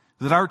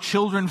 that our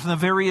children from the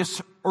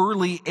various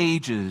early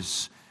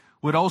ages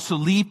would also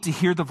leap to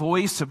hear the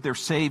voice of their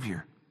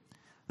Savior,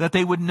 that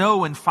they would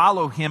know and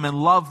follow him and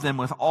love him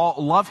with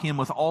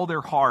all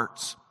their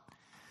hearts,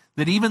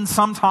 that even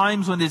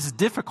sometimes when it's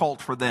difficult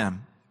for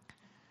them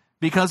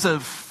because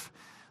of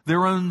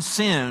their own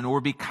sin or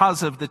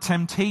because of the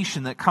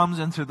temptation that comes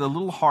into their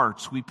little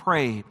hearts, we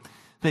pray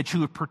that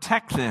you would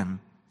protect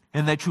them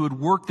and that you would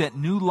work that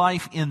new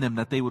life in them,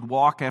 that they would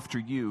walk after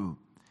you.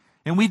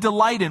 And we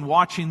delight in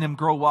watching them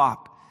grow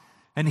up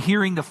and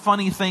hearing the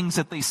funny things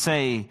that they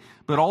say,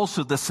 but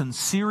also the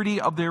sincerity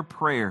of their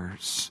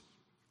prayers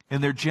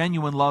and their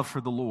genuine love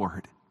for the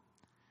Lord.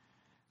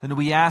 And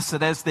we ask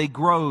that as they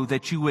grow,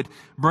 that you would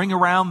bring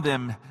around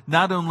them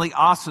not only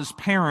us as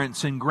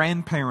parents and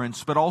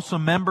grandparents, but also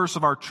members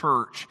of our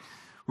church.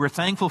 We're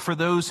thankful for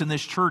those in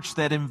this church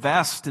that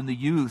invest in the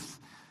youth,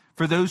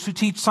 for those who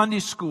teach Sunday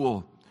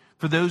school,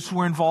 for those who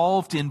are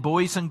involved in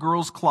boys and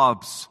girls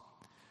clubs,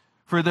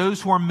 for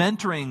those who are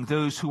mentoring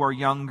those who are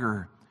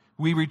younger.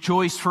 We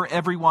rejoice for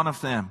every one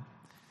of them,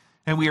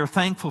 and we are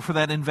thankful for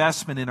that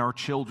investment in our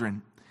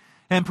children.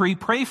 And we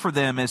pray for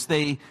them as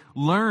they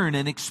learn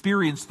and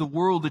experience the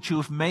world that you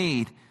have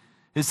made,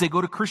 as they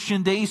go to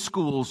Christian day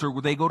schools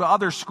or they go to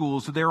other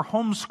schools or they're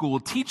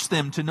homeschooled. Teach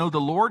them to know the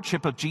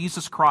lordship of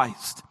Jesus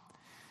Christ.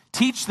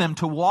 Teach them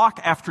to walk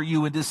after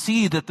you and to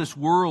see that this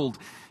world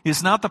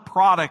is not the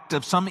product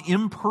of some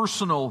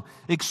impersonal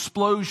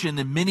explosion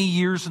in many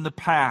years in the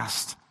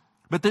past,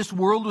 but this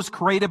world was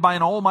created by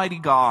an almighty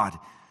God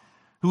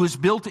who has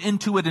built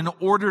into it an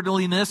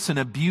orderliness and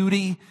a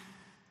beauty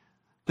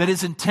that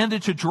is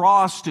intended to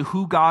draw us to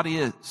who God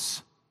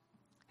is.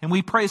 And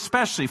we pray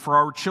especially for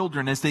our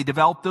children as they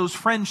develop those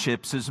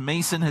friendships, as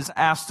Mason has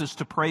asked us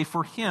to pray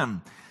for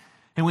him.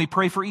 And we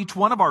pray for each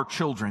one of our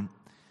children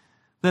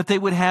that they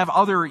would have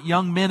other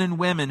young men and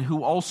women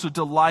who also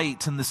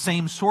delight in the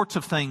same sorts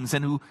of things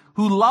and who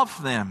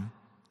love them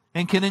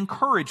and can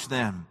encourage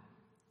them.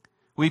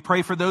 We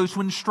pray for those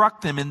who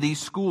instruct them in these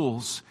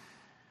schools.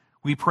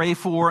 We pray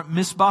for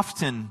Miss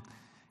Buffton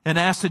and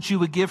ask that you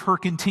would give her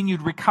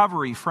continued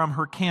recovery from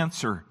her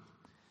cancer,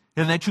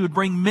 and that you would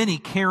bring many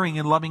caring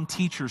and loving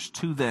teachers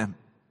to them.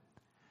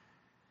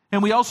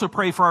 And we also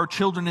pray for our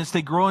children as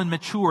they grow and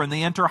mature and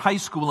they enter high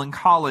school and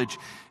college,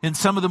 and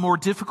some of the more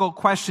difficult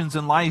questions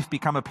in life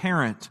become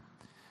apparent.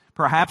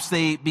 Perhaps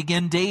they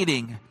begin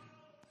dating,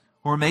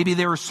 or maybe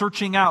they are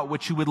searching out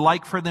what you would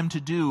like for them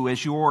to do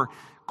as your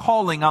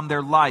calling on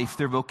their life,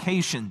 their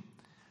vocation.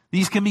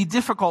 These can be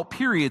difficult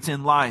periods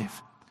in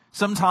life.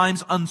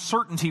 Sometimes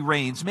uncertainty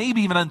reigns,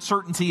 maybe even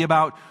uncertainty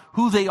about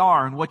who they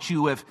are and what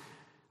you have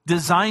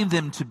designed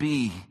them to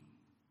be.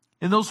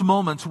 In those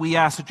moments, we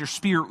ask that your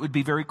Spirit would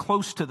be very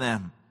close to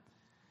them,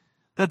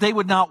 that they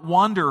would not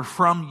wander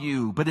from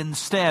you, but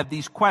instead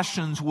these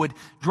questions would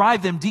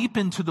drive them deep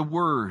into the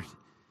Word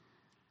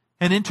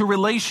and into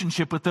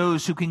relationship with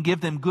those who can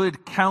give them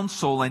good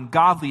counsel and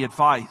godly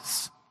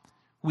advice.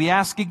 We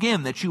ask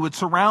again that you would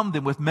surround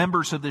them with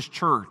members of this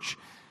church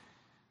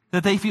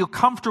that they feel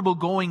comfortable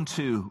going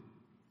to.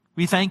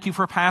 We thank you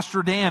for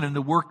Pastor Dan and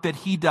the work that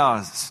he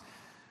does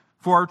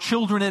for our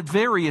children at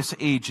various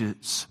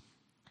ages.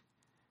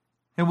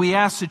 And we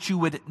ask that you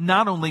would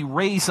not only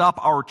raise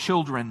up our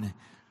children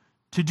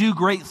to do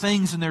great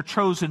things in their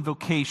chosen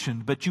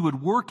vocation, but you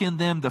would work in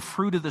them the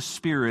fruit of the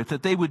Spirit,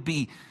 that they would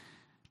be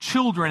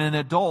children and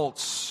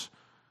adults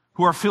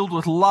who are filled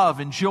with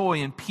love and joy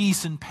and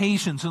peace and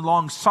patience and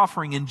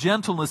long-suffering and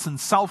gentleness and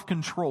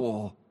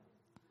self-control.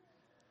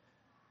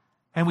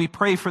 And we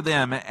pray for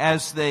them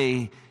as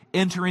they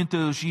enter into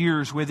those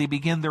years where they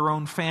begin their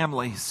own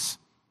families,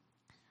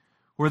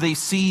 where they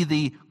see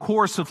the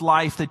course of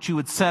life that you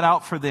would set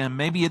out for them.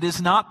 Maybe it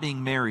is not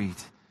being married.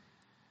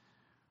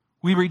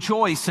 We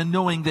rejoice in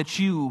knowing that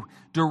you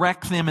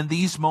direct them in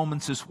these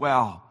moments as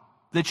well,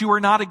 that you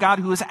are not a God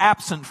who is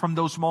absent from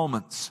those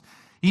moments.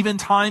 Even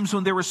times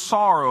when there is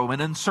sorrow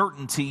and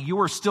uncertainty, you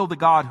are still the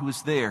God who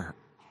is there.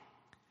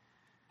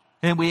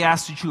 And we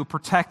ask that you would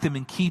protect them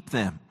and keep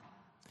them.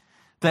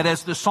 That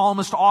as the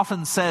psalmist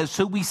often says,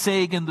 so we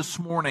say again this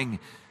morning,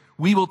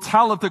 we will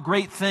tell of the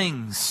great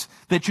things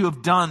that you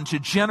have done to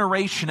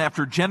generation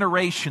after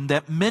generation,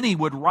 that many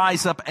would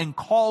rise up and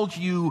call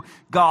you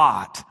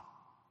God.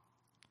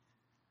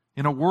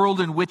 In a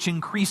world in which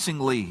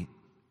increasingly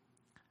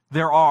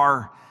there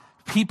are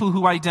people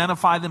who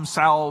identify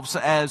themselves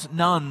as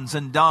nuns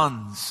and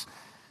duns,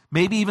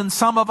 maybe even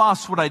some of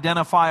us would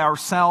identify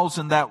ourselves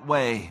in that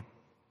way.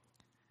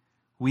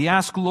 We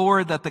ask,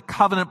 Lord, that the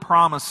covenant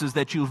promises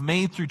that you've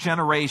made through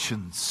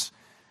generations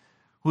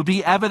would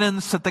be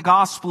evidence that the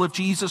gospel of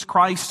Jesus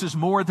Christ is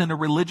more than a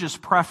religious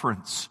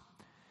preference.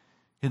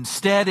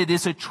 Instead, it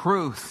is a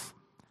truth.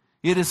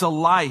 It is a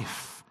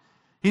life.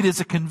 It is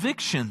a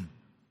conviction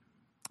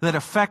that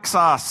affects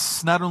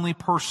us not only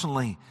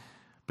personally,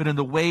 but in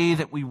the way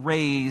that we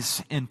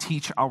raise and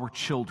teach our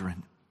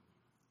children.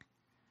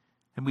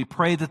 And we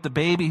pray that the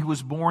baby who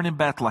was born in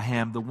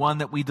Bethlehem, the one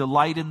that we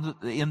delight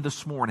in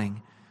this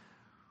morning,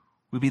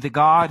 would be the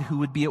God who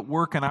would be at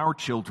work in our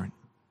children,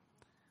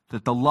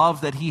 that the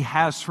love that he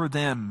has for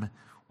them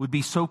would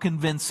be so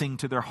convincing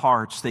to their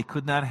hearts they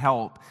could not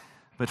help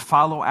but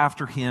follow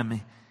after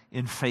him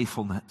in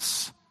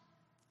faithfulness.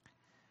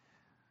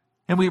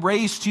 And we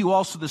raise to you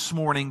also this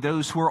morning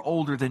those who are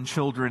older than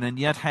children and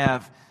yet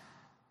have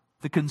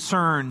the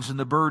concerns and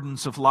the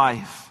burdens of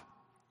life.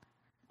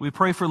 We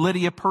pray for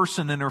Lydia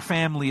Person and her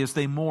family as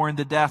they mourn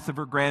the death of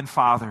her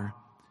grandfather.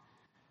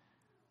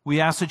 We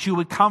ask that you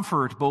would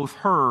comfort both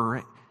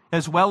her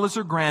as well as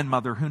her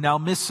grandmother, who now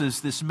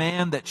misses this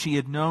man that she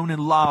had known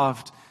and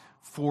loved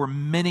for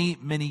many,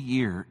 many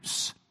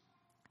years.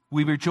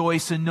 We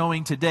rejoice in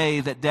knowing today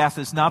that death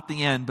is not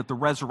the end, but the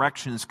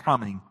resurrection is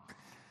coming.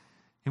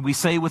 And we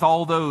say with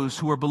all those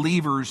who are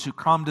believers who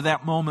come to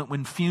that moment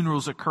when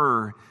funerals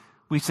occur,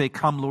 we say,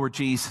 come, Lord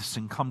Jesus,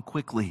 and come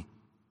quickly.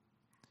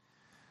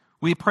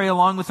 We pray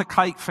along with the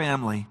Kite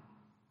family.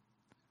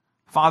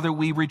 Father,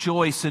 we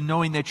rejoice in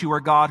knowing that you are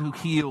God who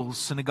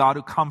heals and a God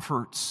who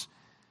comforts.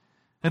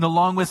 And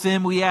along with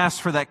them, we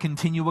ask for that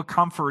continual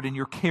comfort in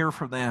your care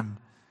for them.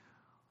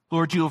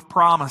 Lord, you have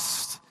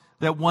promised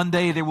that one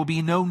day there will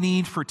be no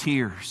need for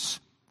tears.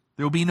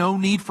 There will be no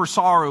need for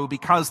sorrow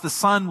because the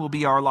sun will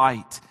be our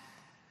light.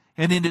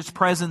 And in His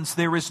presence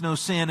there is no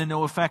sin and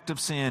no effect of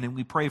sin. And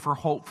we pray for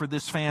hope for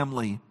this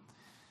family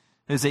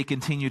as they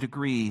continue to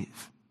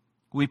grieve.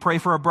 We pray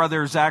for our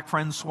brother Zach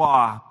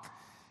Francois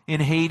in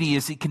Haiti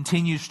as he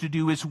continues to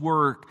do his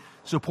work,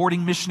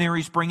 supporting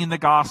missionaries, bringing the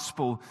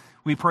gospel.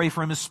 We pray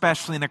for him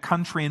especially in a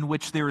country in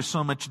which there is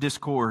so much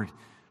discord.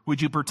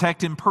 Would you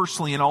protect him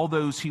personally and all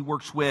those he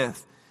works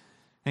with,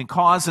 and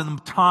cause in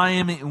the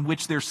time in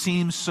which there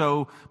seems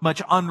so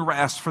much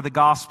unrest for the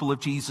gospel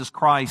of Jesus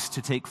Christ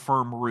to take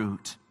firm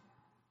root.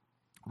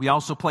 We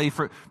also pray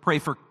for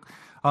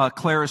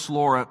Clarice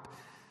Lorup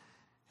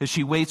as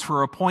she waits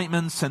for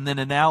appointments and then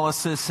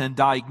analysis and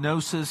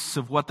diagnosis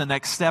of what the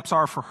next steps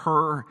are for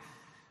her.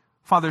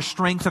 Father,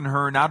 strengthen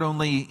her not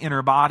only in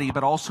her body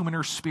but also in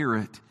her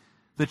spirit,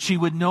 that she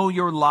would know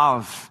your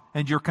love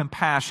and your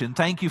compassion.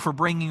 Thank you for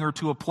bringing her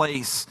to a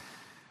place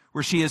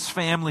where she has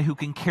family who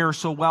can care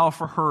so well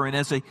for her. And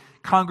as a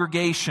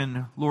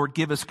congregation, Lord,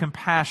 give us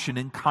compassion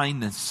and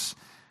kindness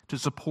to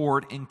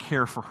support and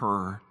care for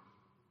her.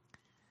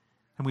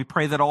 And we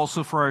pray that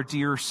also for our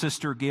dear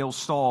sister, Gail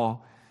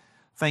Stahl.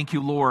 Thank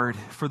you, Lord,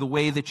 for the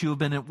way that you have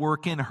been at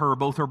work in her,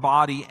 both her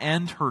body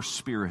and her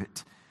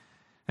spirit.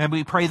 And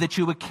we pray that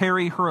you would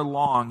carry her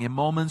along in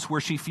moments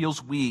where she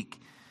feels weak.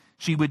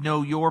 She would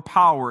know your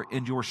power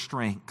and your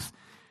strength.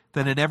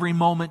 That at every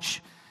moment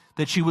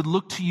that she would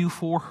look to you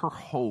for her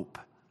hope.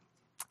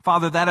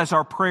 Father, that is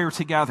our prayer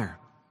together.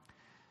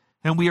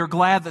 And we are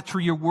glad that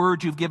through your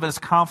word you've given us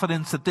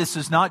confidence that this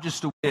is not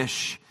just a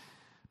wish,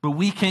 but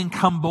we can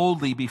come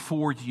boldly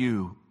before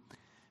you.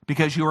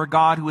 Because you are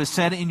God who has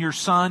said in your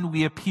Son,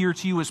 we appear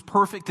to you as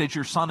perfect as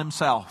your Son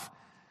himself.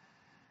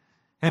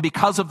 And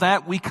because of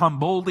that, we come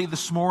boldly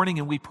this morning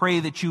and we pray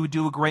that you would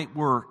do a great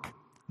work.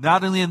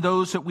 Not only in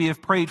those that we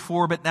have prayed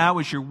for, but now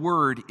as your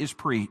word is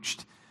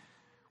preached.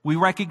 We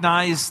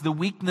recognize the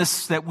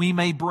weakness that we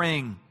may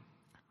bring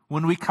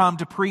when we come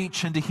to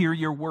preach and to hear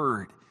your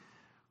word.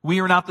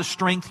 We are not the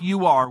strength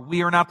you are.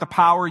 We are not the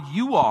power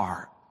you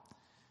are.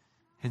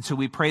 And so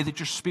we pray that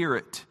your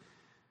Spirit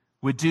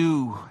would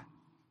do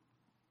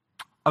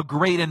a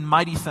great and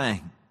mighty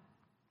thing,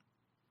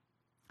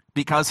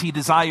 because he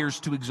desires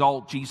to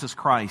exalt Jesus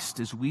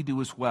Christ as we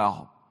do as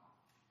well.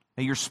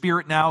 May your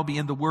Spirit now be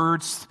in the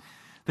words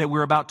that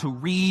we're about to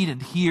read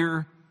and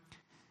hear.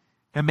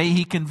 And may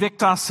he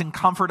convict us and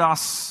comfort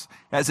us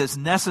as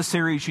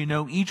necessary as you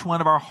know each one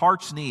of our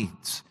hearts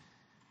needs.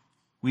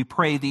 We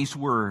pray these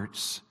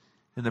words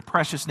in the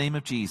precious name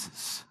of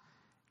Jesus.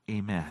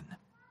 Amen.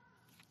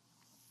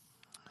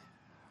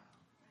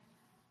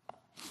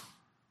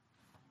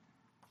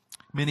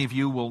 Many of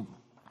you will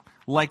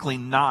likely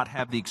not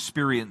have the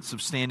experience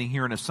of standing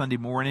here on a Sunday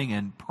morning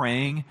and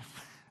praying,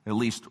 at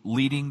least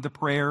leading the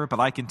prayer,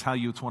 but I can tell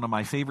you it's one of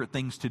my favorite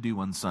things to do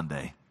on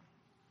Sunday.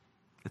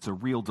 It's a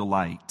real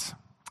delight.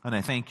 And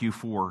I thank you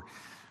for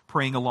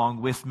praying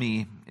along with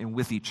me and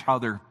with each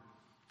other.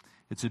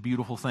 It's a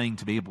beautiful thing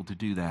to be able to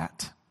do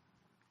that.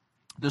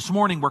 This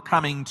morning we're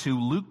coming to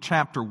Luke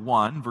chapter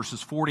 1,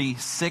 verses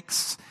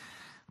 46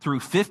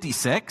 through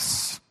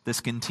 56. This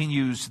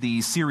continues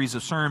the series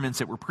of sermons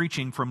that we're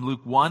preaching from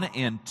Luke 1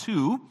 and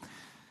 2.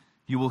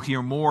 You will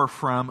hear more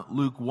from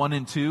Luke 1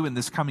 and 2 in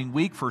this coming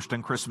week, first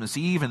on Christmas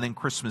Eve and then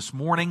Christmas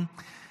morning.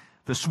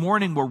 This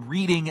morning we're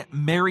reading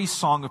Mary's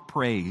song of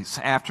praise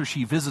after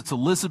she visits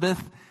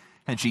Elizabeth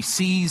and she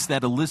sees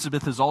that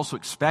Elizabeth is also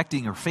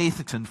expecting, her faith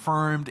is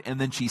confirmed, and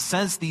then she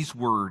says these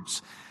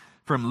words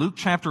from Luke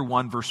chapter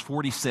 1 verse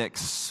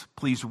 46.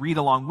 Please read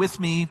along with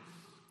me.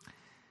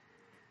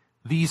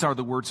 These are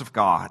the words of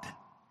God.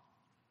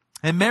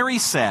 And Mary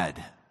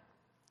said,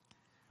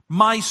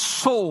 "My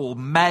soul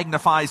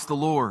magnifies the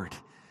Lord,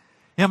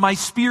 and my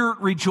spirit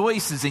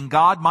rejoices in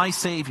God my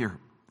Savior.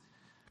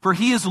 For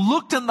he has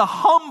looked on the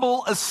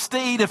humble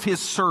estate of his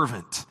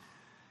servant.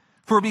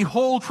 For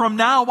behold, from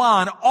now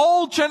on,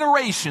 all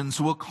generations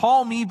will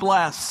call me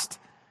blessed.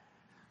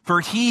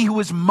 For he who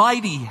is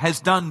mighty has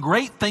done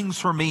great things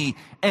for me,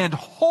 and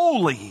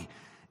holy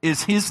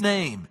is his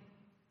name.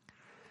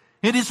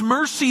 And his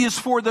mercy is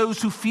for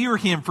those who fear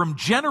him from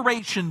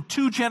generation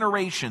to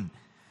generation.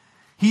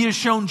 He has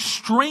shown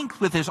strength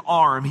with his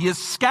arm. He has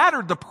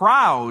scattered the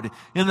proud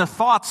in the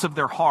thoughts of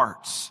their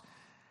hearts,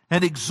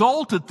 and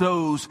exalted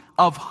those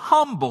of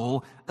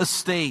humble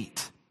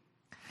estate.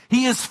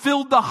 He has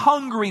filled the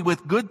hungry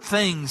with good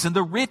things, and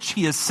the rich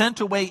he has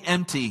sent away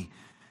empty.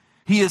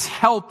 He has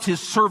helped his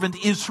servant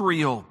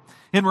Israel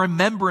in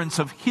remembrance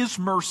of his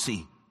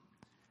mercy,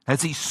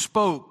 as he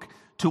spoke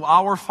to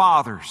our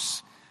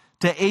fathers,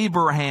 to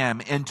Abraham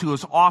and to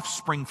his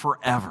offspring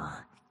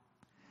forever."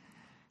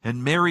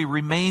 And Mary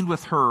remained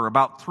with her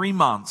about 3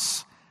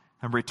 months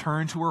and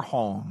returned to her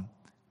home.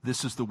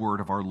 This is the word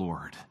of our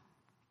Lord.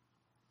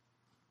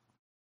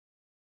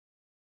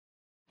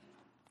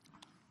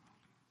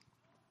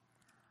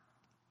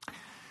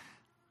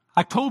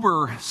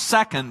 October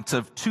 2nd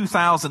of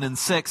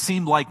 2006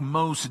 seemed like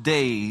most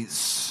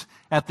days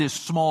at this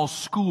small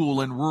school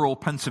in rural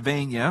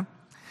Pennsylvania.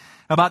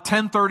 About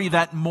 10:30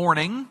 that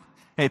morning,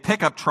 a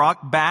pickup truck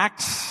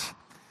backed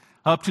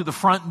up to the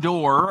front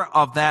door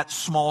of that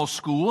small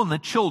school, and the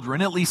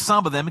children, at least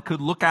some of them, could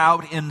look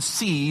out and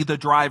see the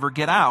driver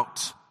get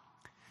out.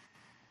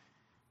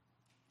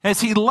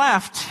 As he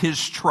left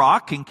his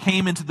truck and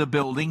came into the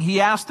building,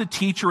 he asked the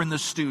teacher and the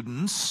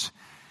students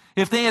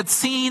if they had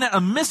seen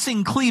a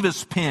missing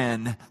Clevis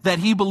pin that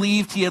he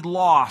believed he had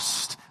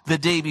lost the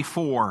day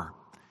before.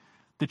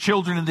 The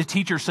children and the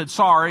teacher said,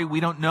 "Sorry, we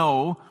don't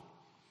know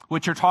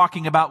what you're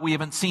talking about. We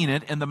haven't seen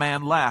it," and the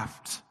man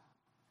left.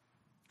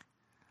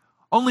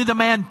 Only the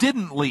man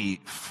didn't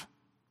leave.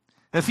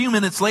 A few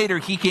minutes later,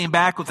 he came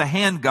back with a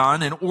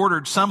handgun and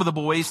ordered some of the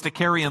boys to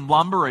carry in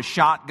lumber, a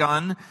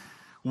shotgun,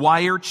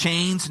 wire,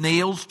 chains,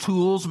 nails,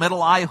 tools,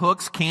 metal eye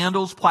hooks,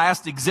 candles,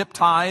 plastic zip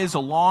ties,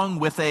 along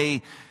with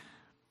a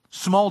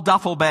small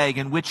duffel bag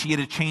in which he had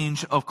a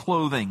change of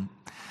clothing.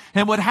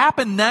 And what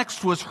happened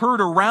next was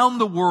heard around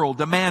the world.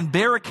 The man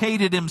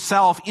barricaded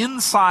himself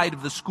inside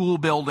of the school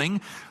building,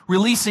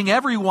 releasing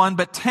everyone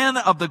but 10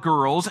 of the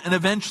girls, and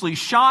eventually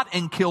shot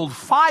and killed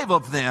 5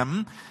 of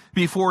them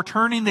before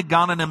turning the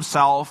gun on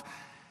himself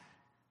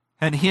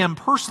and him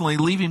personally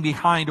leaving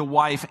behind a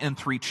wife and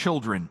 3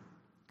 children.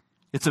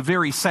 It's a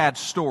very sad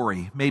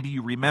story. Maybe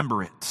you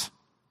remember it.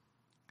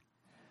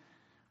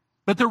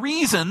 But the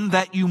reason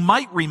that you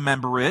might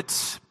remember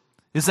it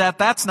is that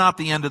that's not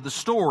the end of the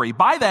story.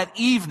 By that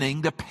evening,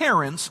 the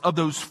parents of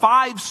those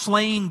 5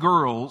 slain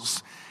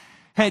girls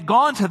had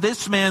gone to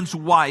this man's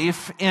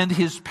wife and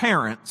his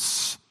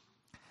parents,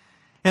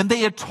 and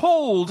they had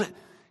told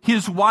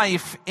his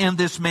wife and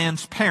this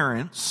man's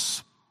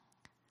parents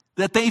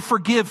that they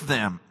forgive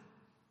them,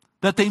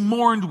 that they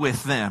mourned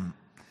with them,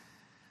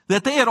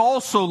 that they had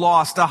also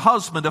lost a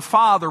husband, a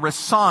father, a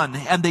son,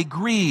 and they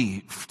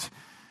grieved.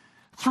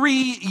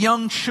 3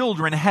 young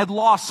children had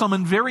lost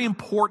someone very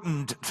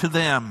important to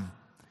them.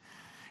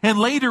 And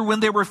later, when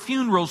there were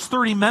funerals,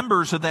 30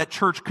 members of that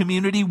church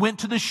community went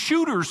to the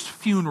shooter's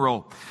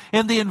funeral.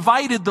 And they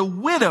invited the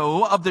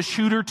widow of the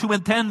shooter to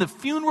attend the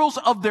funerals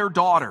of their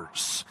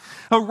daughters.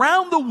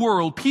 Around the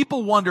world,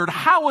 people wondered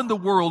how in the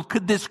world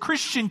could this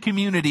Christian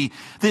community,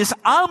 this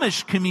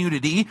Amish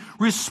community,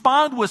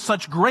 respond with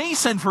such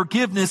grace and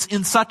forgiveness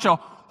in such a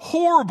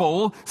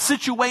horrible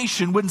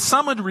situation when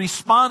someone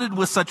responded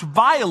with such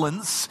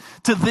violence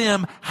to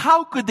them.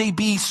 How could they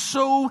be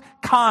so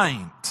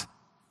kind?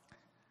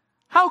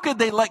 How could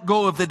they let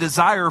go of the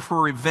desire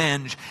for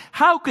revenge?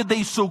 How could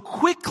they so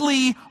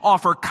quickly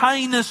offer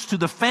kindness to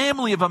the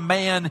family of a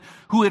man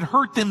who had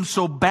hurt them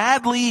so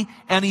badly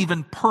and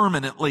even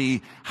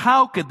permanently?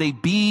 How could they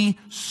be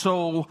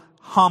so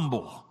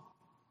humble?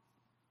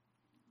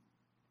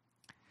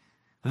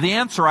 The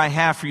answer I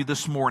have for you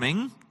this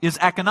morning is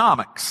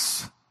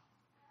economics.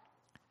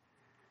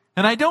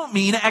 And I don't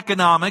mean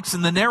economics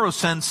in the narrow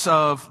sense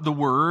of the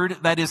word,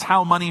 that is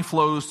how money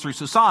flows through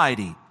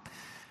society.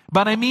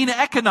 But I mean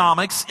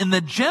economics in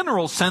the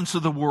general sense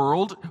of the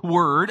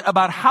word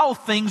about how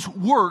things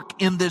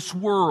work in this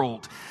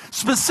world.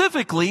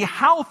 Specifically,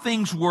 how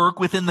things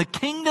work within the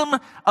kingdom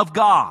of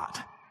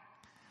God.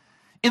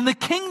 In the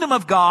kingdom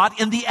of God,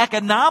 in the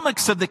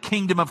economics of the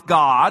kingdom of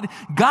God,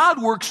 God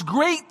works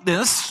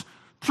greatness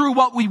through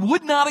what we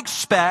would not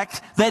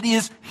expect, that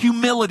is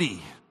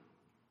humility.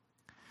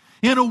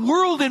 In a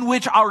world in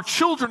which our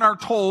children are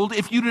told,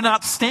 if you do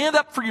not stand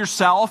up for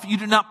yourself, you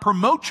do not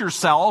promote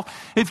yourself,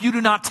 if you do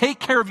not take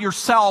care of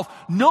yourself,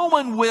 no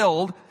one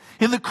will.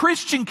 In the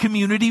Christian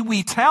community,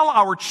 we tell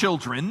our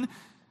children,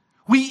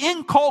 we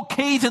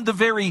inculcate in the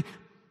very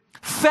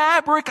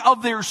fabric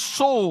of their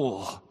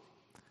soul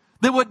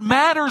that what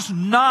matters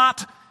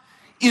not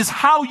is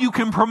how you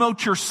can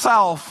promote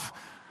yourself,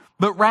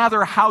 but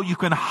rather how you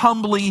can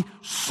humbly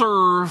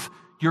serve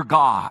your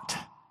God.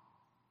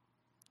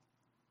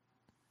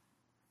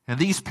 And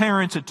these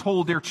parents had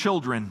told their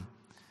children,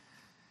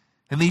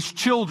 and these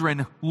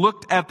children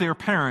looked at their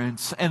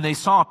parents, and they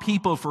saw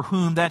people for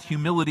whom that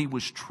humility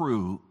was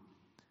true.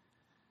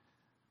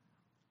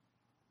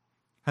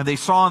 And they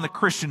saw in the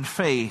Christian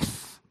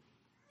faith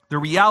the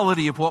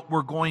reality of what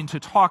we're going to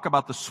talk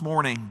about this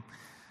morning,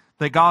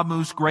 that God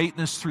moves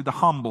greatness through the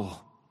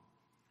humble.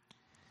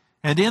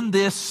 And in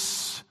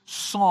this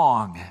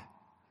song,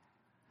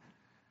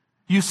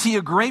 you see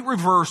a great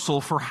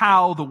reversal for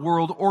how the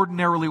world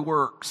ordinarily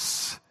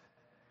works.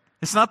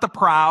 It's not the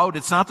proud,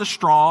 it's not the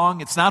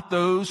strong, it's not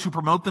those who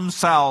promote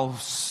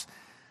themselves.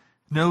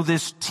 No,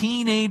 this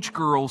teenage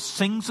girl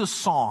sings a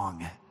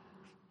song.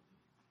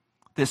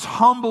 This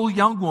humble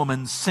young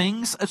woman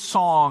sings a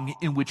song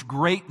in which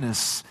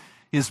greatness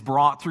is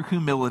brought through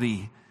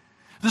humility.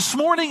 This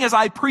morning, as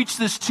I preach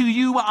this to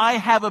you, I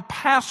have a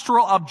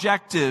pastoral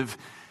objective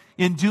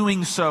in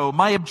doing so.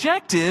 My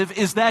objective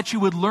is that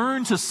you would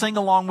learn to sing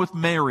along with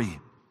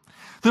Mary.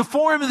 The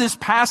form of this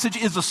passage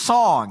is a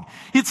song.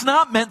 It's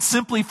not meant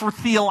simply for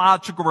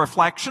theological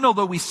reflection,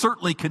 although we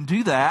certainly can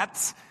do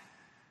that.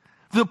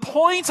 The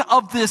point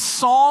of this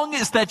song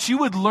is that you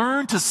would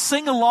learn to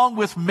sing along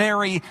with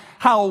Mary,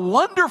 how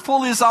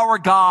wonderful is our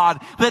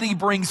God, that He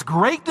brings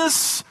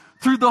greatness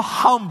through the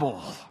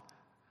humble.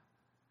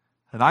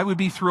 And I would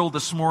be thrilled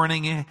this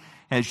morning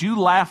as you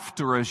left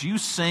or as you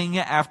sing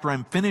after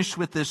I'm finished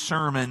with this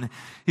sermon,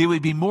 it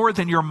would be more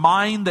than your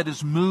mind that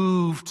is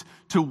moved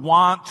to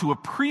want to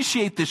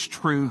appreciate this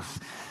truth.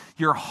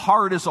 Your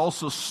heart is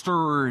also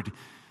stirred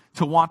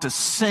to want to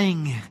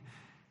sing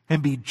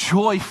and be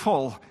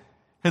joyful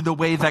in the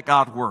way that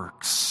God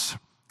works.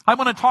 I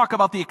want to talk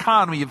about the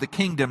economy of the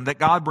kingdom, that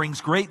God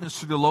brings greatness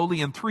to the lowly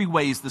in three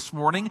ways this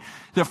morning.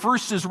 The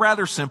first is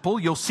rather simple.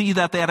 You'll see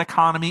that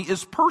economy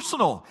is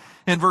personal.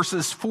 In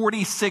verses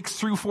 46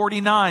 through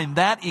 49,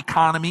 that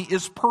economy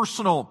is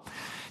personal.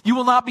 You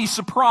will not be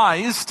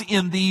surprised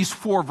in these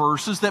 4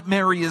 verses that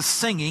Mary is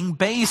singing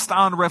based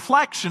on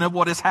reflection of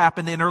what has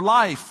happened in her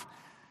life.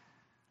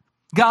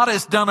 God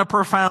has done a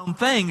profound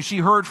thing. She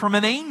heard from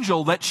an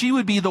angel that she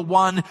would be the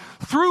one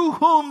through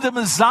whom the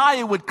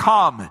Messiah would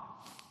come.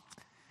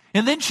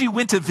 And then she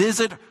went to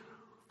visit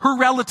her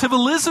relative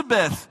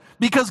Elizabeth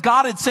because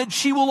God had said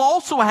she will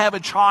also have a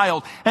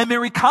child. And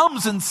Mary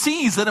comes and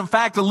sees that in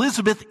fact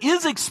Elizabeth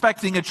is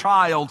expecting a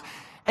child.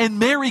 And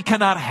Mary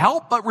cannot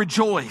help but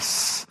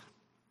rejoice.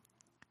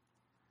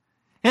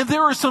 And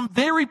there are some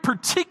very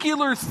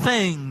particular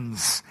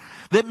things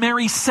that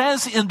Mary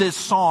says in this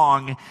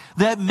song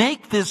that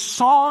make this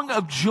song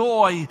of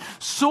joy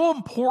so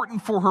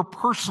important for her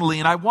personally.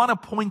 And I want to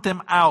point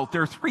them out.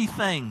 There are 3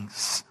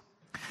 things.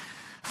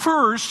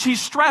 First, she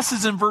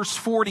stresses in verse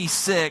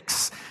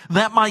 46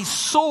 that my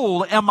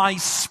soul and my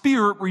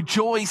spirit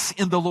rejoice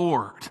in the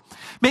Lord.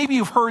 Maybe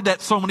you've heard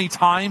that so many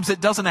times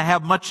it doesn't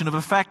have much of an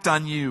effect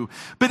on you.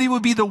 But it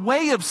would be the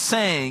way of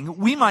saying,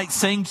 we might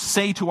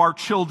say to our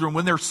children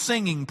when they're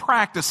singing,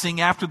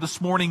 practicing after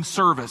this morning's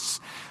service,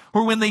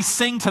 or when they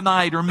sing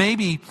tonight, or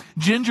maybe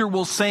Ginger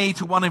will say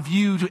to one of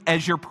you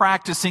as you're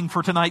practicing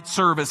for tonight's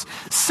service,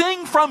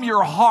 sing from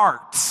your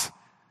heart.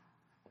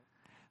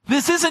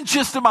 This isn't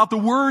just about the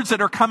words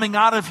that are coming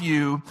out of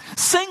you.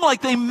 Sing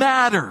like they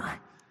matter.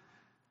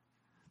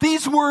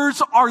 These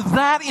words are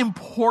that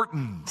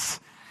important.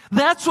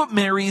 That's what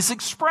Mary is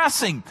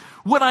expressing.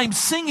 What I'm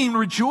singing,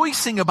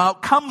 rejoicing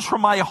about comes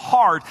from my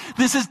heart.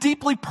 This is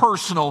deeply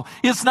personal.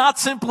 It's not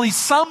simply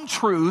some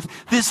truth.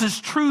 This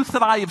is truth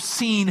that I have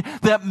seen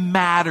that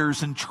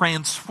matters and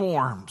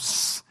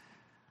transforms.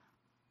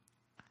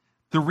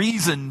 The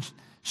reason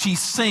she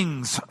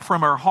sings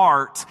from her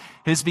heart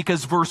is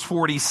because verse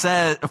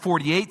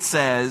 48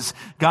 says,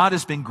 God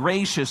has been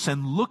gracious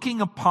and looking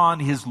upon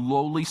his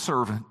lowly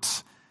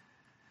servant.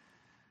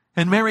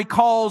 And Mary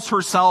calls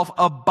herself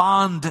a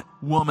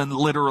bondwoman,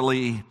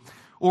 literally,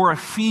 or a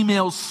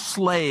female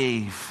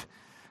slave.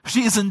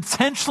 She is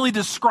intentionally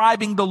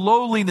describing the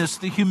lowliness,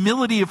 the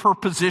humility of her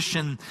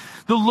position.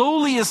 The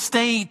lowly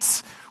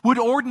estate would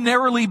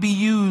ordinarily be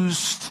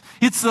used.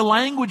 It's the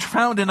language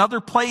found in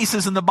other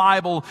places in the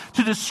Bible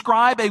to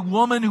describe a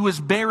woman who is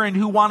barren,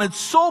 who wanted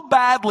so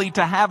badly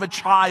to have a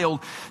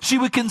child. She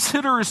would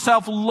consider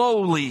herself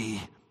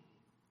lowly.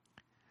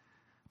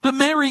 But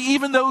Mary,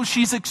 even though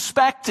she's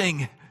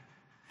expecting,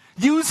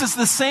 uses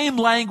the same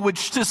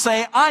language to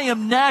say, I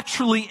am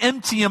naturally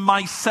empty in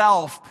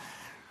myself,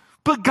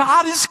 but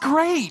God is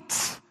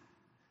great.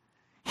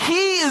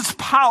 He is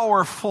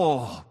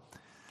powerful.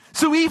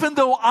 So even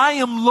though I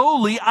am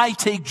lowly, I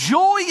take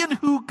joy in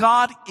who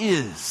God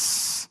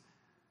is.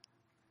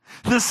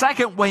 The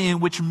second way in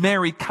which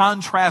Mary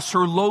contrasts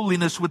her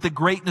lowliness with the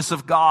greatness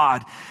of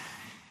God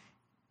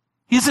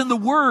is in the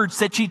words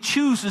that she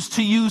chooses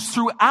to use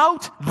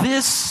throughout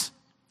this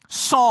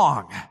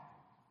song.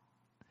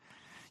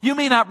 You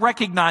may not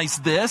recognize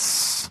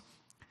this,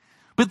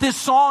 but this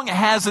song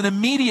has an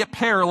immediate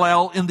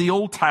parallel in the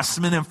Old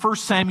Testament in 1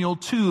 Samuel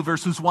 2,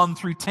 verses 1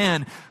 through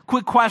 10.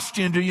 Quick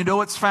question, do you know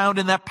what's found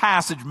in that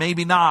passage?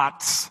 Maybe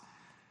not.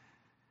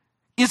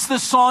 It's the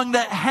song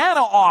that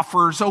Hannah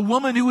offers, a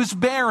woman who is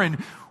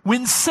barren,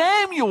 when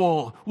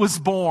Samuel was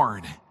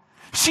born.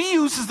 She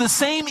uses the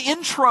same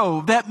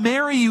intro that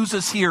Mary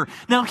uses here.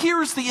 Now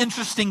here's the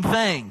interesting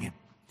thing.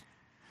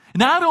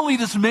 Not only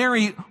does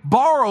Mary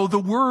borrow the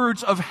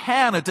words of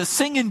Hannah to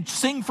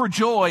sing for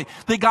joy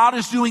that God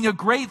is doing a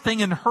great thing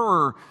in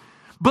her,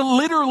 but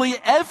literally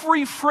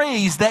every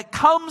phrase that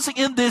comes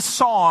in this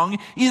song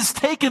is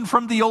taken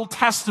from the Old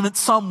Testament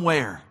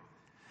somewhere.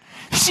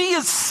 She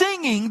is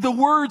singing the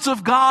words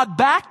of God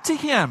back to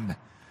him.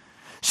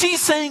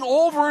 She's saying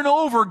over and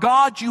over,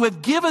 God, you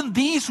have given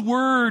these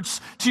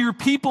words to your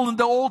people in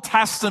the Old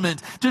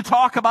Testament to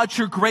talk about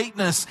your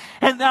greatness.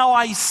 And now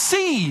I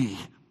see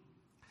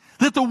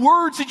that the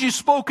words that you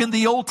spoke in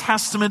the Old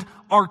Testament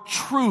are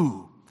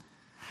true.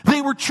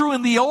 They were true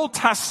in the Old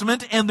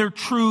Testament and they're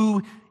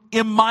true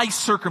in my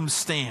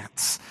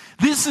circumstance.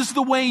 This is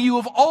the way you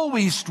have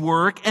always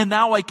worked, and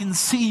now I can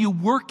see you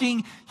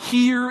working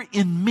here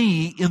in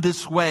me in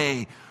this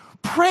way.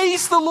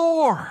 Praise the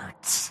Lord.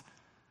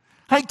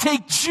 I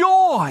take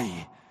joy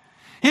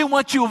in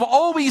what you have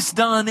always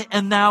done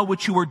and now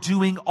what you are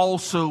doing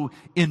also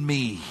in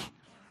me.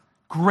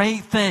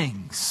 Great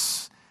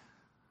things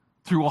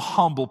through a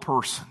humble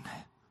person.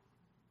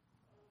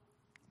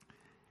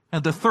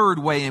 And the third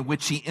way in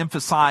which he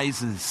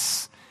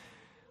emphasizes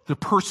the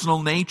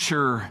personal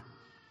nature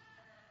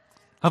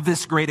of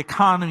this great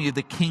economy of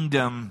the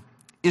kingdom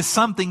is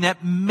something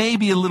that may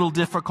be a little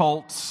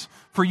difficult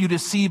for you to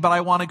see, but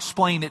I want to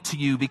explain it to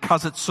you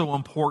because it's so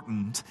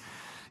important.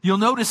 You'll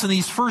notice in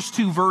these first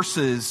two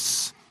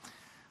verses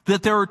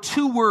that there are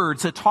two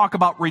words that talk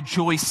about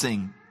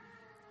rejoicing.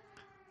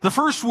 The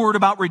first word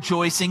about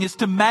rejoicing is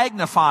to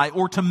magnify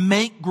or to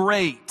make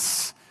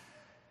great.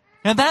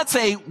 And that's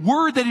a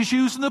word that is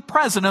used in the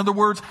present. In other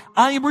words,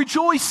 I am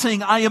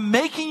rejoicing. I am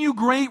making you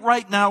great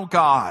right now,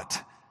 God.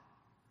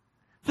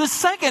 The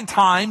second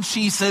time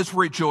she says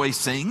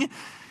rejoicing,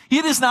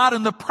 it is not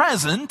in the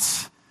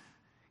present.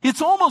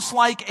 It's almost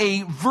like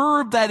a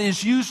verb that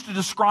is used to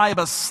describe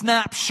a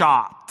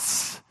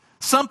snapshot.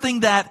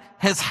 Something that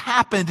has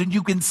happened and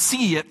you can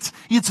see it.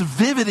 It's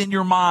vivid in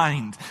your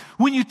mind.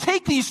 When you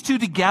take these two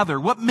together,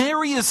 what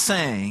Mary is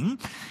saying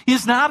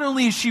is not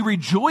only is she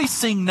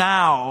rejoicing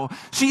now,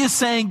 she is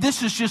saying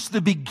this is just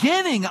the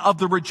beginning of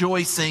the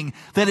rejoicing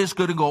that is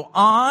going to go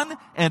on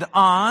and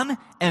on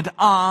and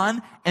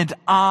on and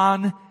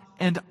on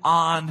and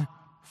on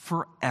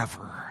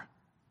forever.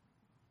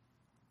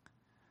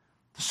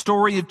 The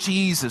story of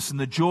Jesus and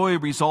the joy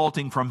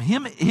resulting from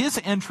his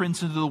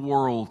entrance into the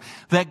world,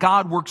 that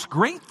God works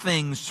great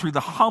things through the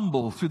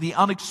humble, through the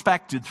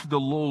unexpected, through the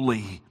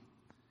lowly.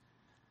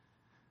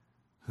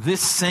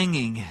 This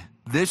singing,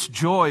 this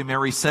joy,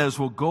 Mary says,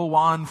 will go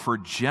on for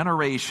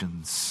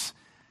generations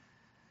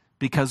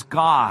because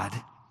God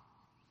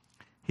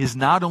is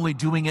not only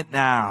doing it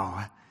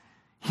now,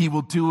 He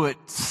will do it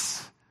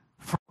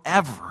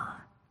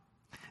forever.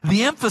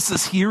 The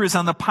emphasis here is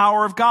on the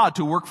power of God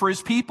to work for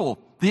His people.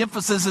 The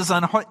emphasis is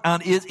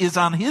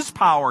on His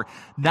power,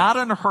 not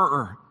on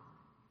her.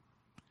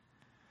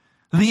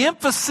 The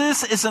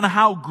emphasis is on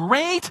how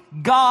great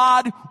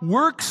God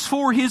works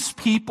for His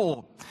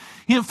people.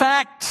 In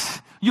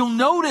fact, you'll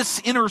notice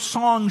in her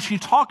song, she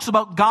talks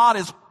about God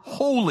as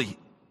holy.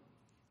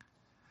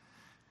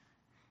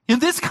 In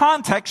this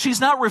context,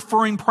 she's not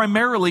referring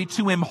primarily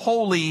to Him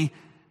holy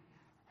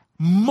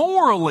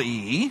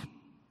morally,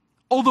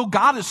 although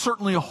God is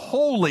certainly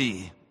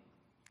holy.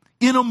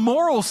 In a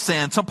moral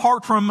sense,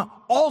 apart from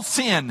all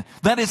sin,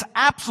 that is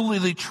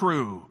absolutely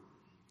true.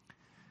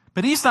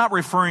 But He's not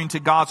referring to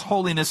God's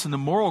holiness and the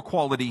moral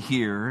quality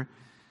here.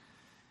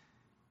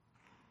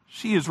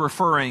 She is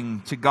referring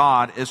to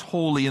God as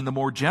holy in the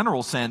more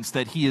general sense,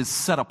 that He is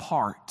set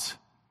apart,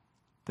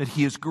 that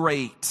He is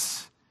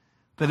great,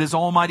 that His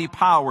almighty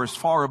power is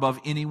far above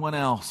anyone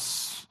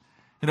else.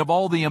 And of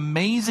all the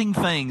amazing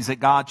things that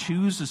God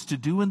chooses to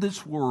do in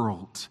this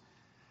world,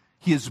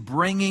 He is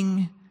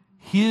bringing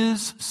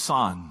His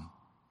Son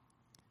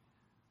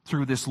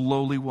through this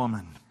lowly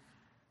woman.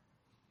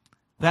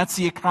 That's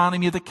the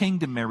economy of the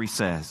kingdom, Mary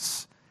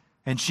says,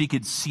 and she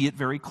could see it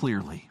very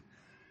clearly.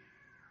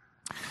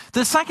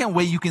 The second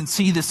way you can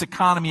see this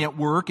economy at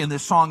work in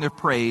this song of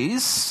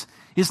praise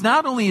is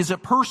not only is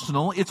it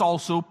personal, it's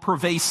also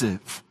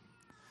pervasive.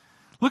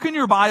 Look in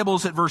your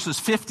Bibles at verses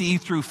 50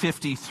 through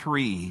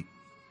 53.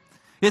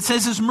 It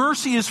says, His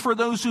mercy is for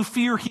those who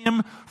fear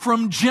Him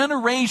from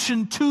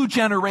generation to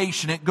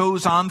generation. It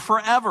goes on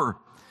forever.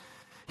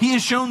 He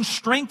has shown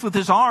strength with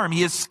His arm.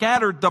 He has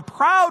scattered the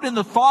proud in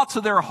the thoughts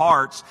of their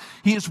hearts.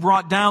 He has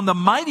brought down the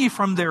mighty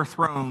from their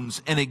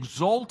thrones and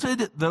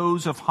exalted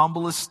those of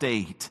humble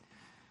estate.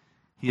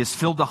 He has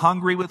filled the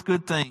hungry with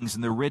good things,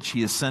 and the rich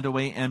He has sent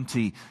away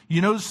empty.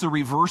 You notice the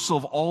reversal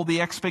of all the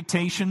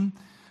expectation?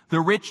 The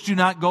rich do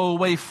not go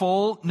away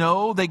full.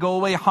 No, they go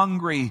away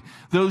hungry.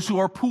 Those who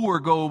are poor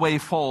go away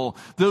full.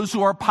 Those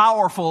who are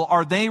powerful,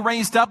 are they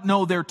raised up?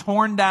 No, they're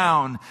torn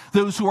down.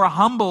 Those who are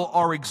humble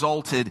are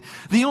exalted.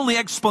 The only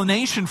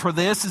explanation for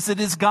this is it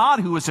is God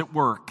who is at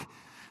work.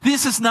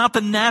 This is not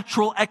the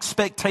natural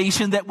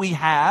expectation that we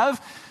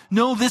have.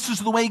 No, this is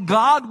the way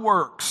God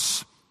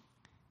works.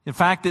 In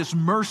fact, this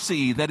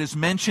mercy that is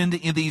mentioned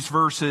in these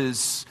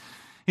verses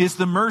is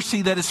the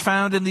mercy that is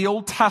found in the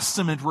Old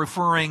Testament,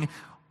 referring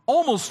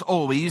almost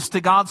always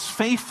to God's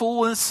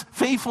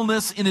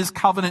faithfulness in His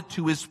covenant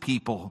to His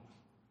people.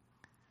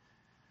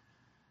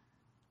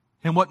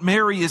 And what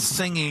Mary is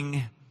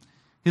singing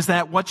is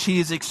that what she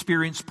has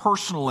experienced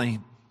personally,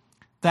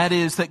 that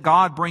is that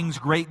God brings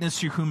greatness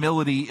through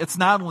humility. It's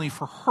not only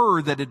for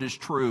her that it is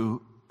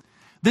true.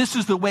 This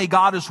is the way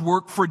God has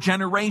worked for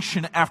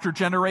generation after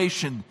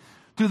generation,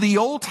 through the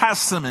Old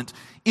Testament,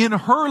 in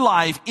her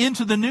life,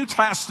 into the New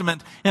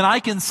Testament, and I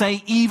can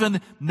say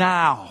even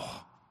now.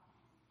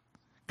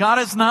 God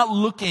is not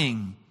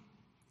looking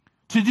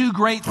to do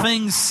great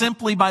things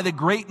simply by the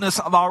greatness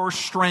of our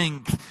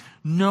strength.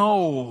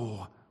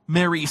 No,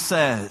 Mary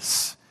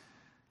says,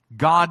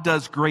 God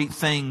does great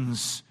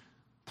things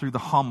through the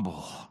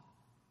humble.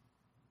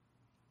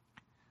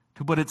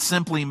 To put it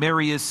simply,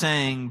 Mary is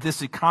saying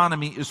this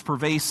economy is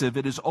pervasive.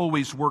 It has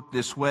always worked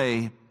this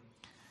way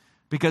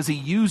because He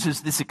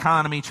uses this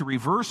economy to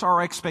reverse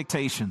our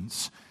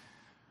expectations.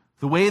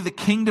 The way the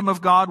kingdom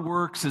of God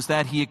works is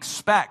that He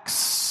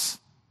expects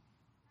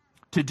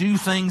to do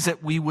things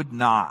that we would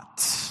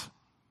not.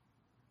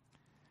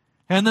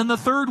 And then the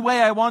third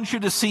way I want you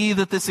to see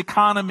that this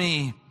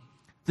economy,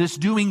 this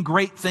doing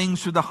great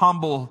things through the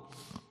humble,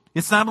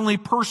 It's not only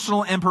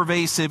personal and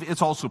pervasive,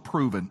 it's also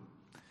proven.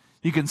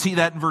 You can see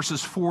that in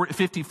verses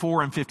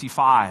 54 and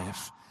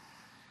 55.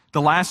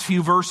 The last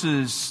few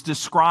verses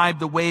describe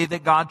the way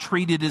that God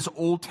treated his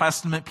Old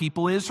Testament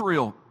people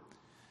Israel.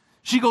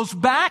 She goes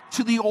back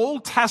to the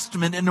Old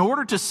Testament in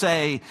order to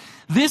say,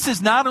 this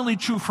is not only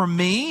true for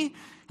me,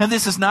 and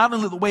this is not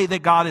only the way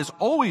that God has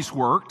always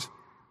worked,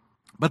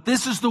 but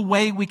this is the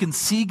way we can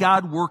see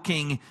God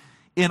working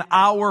in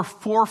our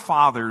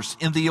forefathers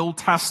in the Old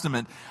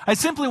Testament. I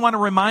simply want to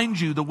remind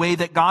you the way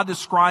that God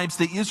describes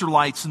the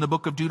Israelites in the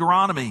book of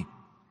Deuteronomy.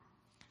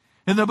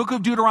 In the book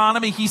of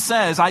Deuteronomy, he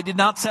says, I did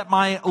not set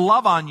my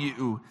love on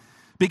you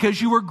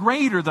because you were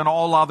greater than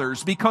all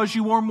others, because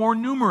you were more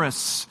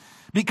numerous,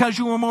 because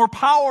you were more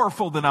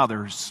powerful than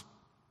others.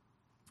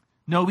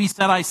 No, he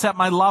said, I set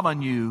my love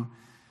on you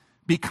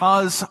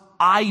because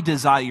I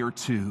desire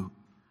to,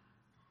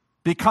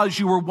 because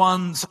you were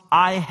ones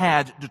I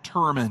had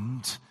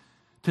determined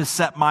to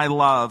set my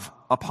love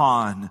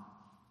upon.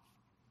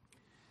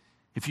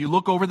 If you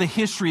look over the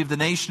history of the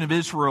nation of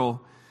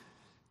Israel,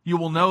 you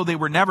will know they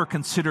were never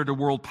considered a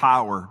world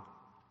power.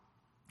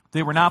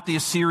 They were not the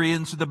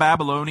Assyrians or the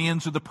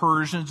Babylonians or the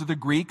Persians or the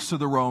Greeks or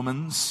the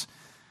Romans.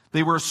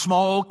 They were a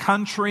small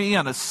country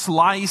on a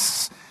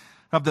slice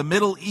of the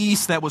Middle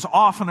East that was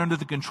often under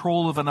the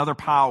control of another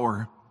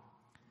power.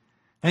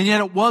 And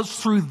yet it was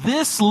through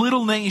this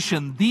little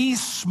nation,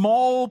 these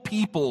small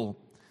people,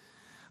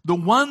 the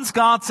ones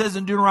God says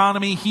in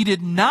Deuteronomy he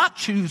did not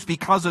choose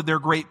because of their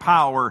great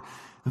power.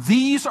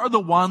 These are the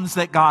ones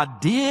that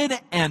God did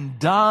and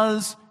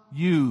does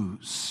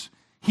use.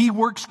 He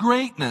works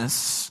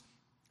greatness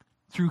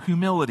through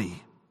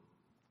humility.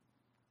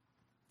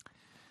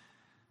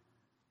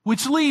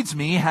 Which leads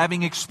me,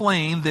 having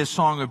explained this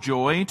song of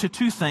joy, to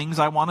two things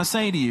I want to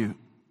say to you.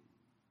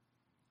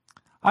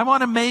 I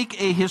want to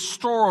make a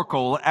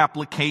historical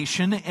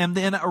application and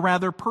then a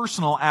rather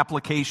personal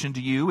application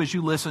to you as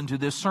you listen to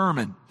this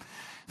sermon.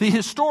 The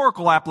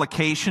historical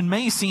application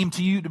may seem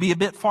to you to be a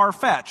bit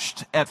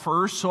far-fetched at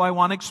first, so I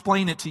want to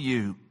explain it to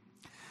you.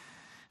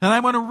 And I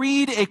want to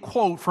read a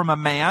quote from a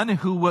man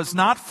who was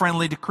not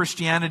friendly to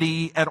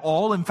Christianity at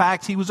all. In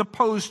fact, he was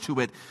opposed to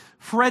it.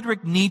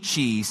 Friedrich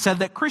Nietzsche said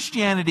that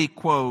Christianity,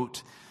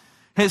 quote,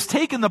 has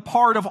taken the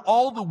part of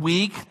all the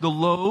weak, the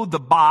low, the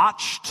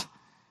botched.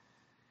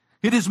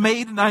 It has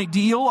made an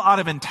ideal out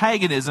of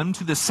antagonism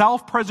to the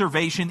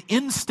self-preservation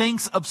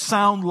instincts of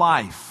sound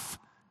life.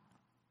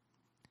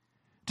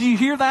 Do you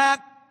hear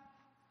that?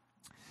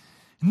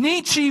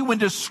 Nietzsche, when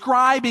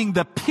describing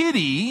the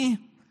pity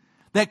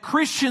that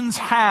Christians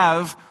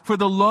have for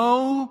the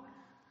low,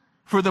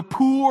 for the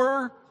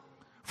poor,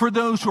 for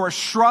those who are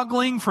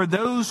struggling, for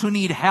those who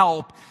need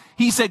help,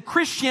 he said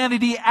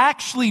Christianity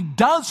actually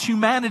does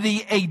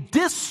humanity a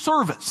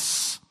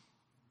disservice.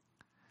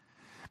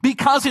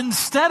 Because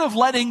instead of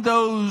letting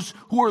those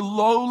who are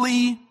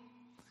lowly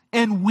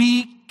and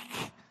weak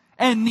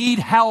and need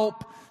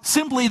help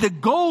simply to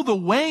go the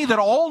way that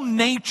all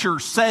nature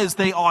says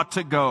they ought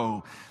to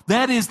go,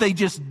 that is, they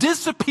just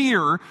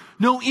disappear,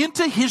 no,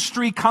 into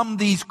history come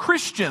these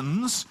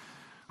Christians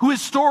who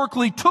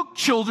historically took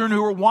children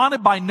who were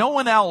wanted by no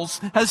one else,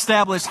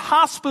 established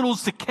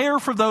hospitals to care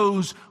for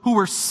those who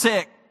were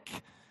sick,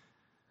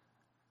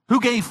 who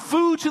gave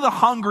food to the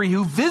hungry,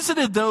 who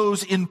visited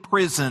those in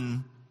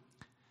prison.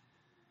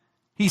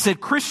 He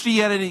said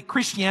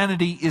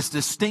Christianity is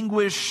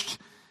distinguished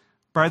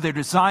by their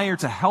desire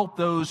to help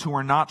those who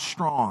are not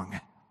strong.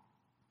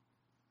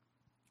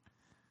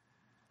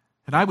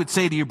 And I would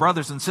say to you,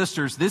 brothers and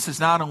sisters, this is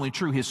not only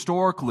true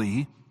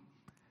historically,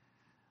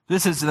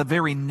 this is the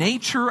very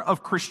nature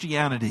of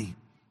Christianity.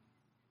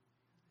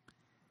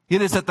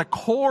 It is at the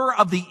core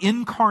of the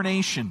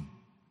incarnation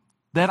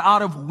that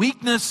out of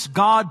weakness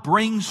God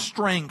brings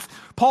strength.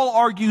 Paul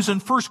argues in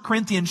 1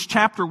 Corinthians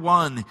chapter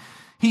 1,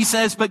 he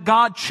says, but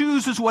God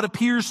chooses what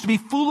appears to be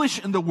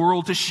foolish in the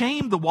world to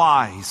shame the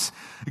wise.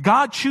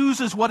 God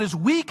chooses what is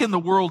weak in the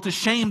world to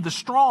shame the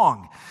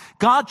strong.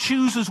 God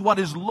chooses what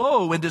is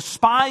low and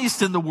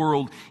despised in the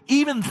world,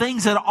 even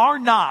things that are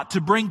not,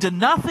 to bring to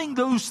nothing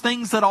those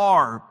things that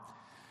are,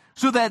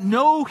 so that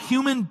no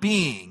human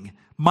being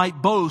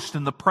might boast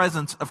in the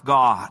presence of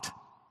God.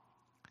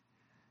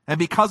 And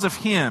because of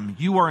him,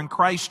 you are in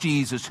Christ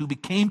Jesus, who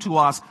became to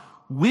us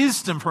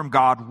wisdom from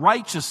God,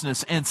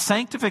 righteousness and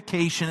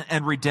sanctification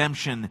and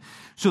redemption,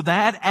 so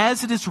that,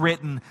 as it is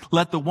written,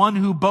 let the one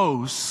who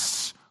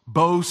boasts,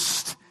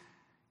 boast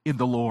in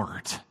the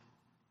Lord.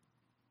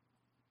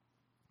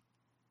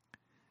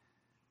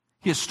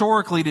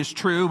 Historically, it is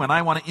true, and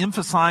I want to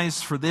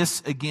emphasize for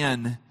this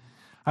again.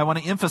 I want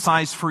to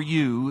emphasize for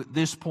you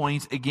this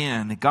point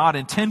again. God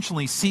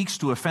intentionally seeks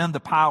to offend the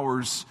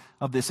powers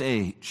of this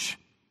age.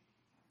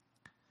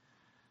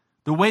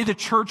 The way the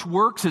church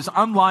works is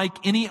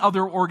unlike any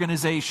other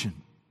organization,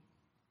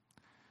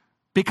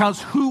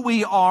 because who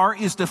we are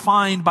is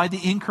defined by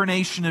the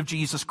incarnation of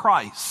Jesus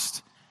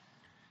Christ.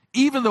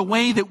 Even the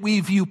way that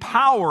we view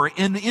power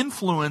and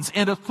influence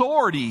and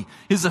authority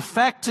is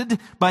affected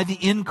by the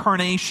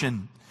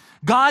incarnation.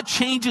 God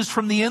changes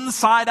from the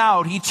inside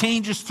out. He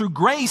changes through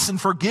grace and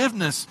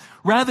forgiveness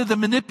rather than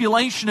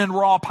manipulation and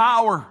raw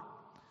power.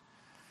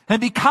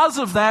 And because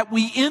of that,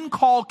 we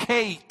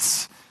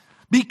inculcate,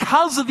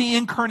 because of the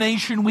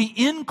incarnation, we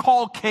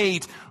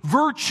inculcate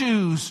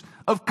virtues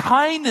of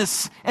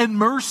kindness and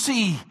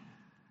mercy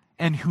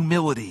and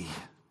humility.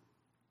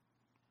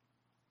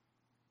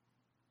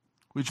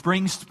 Which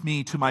brings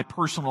me to my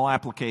personal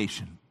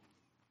application.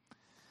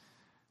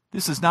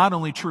 This is not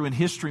only true in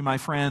history, my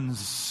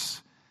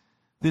friends.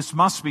 This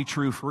must be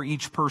true for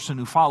each person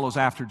who follows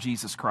after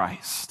Jesus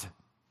Christ.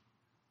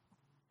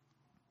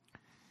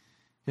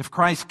 If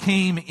Christ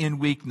came in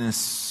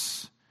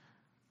weakness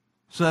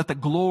so that the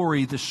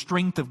glory, the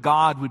strength of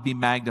God would be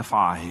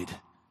magnified,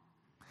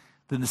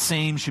 then the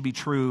same should be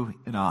true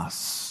in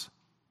us.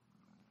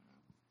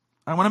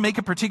 I want to make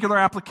a particular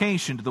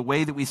application to the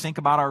way that we think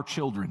about our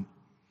children.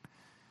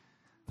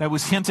 That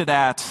was hinted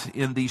at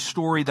in the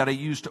story that I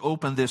used to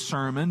open this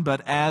sermon,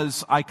 but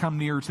as I come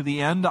near to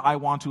the end, I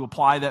want to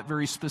apply that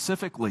very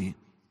specifically.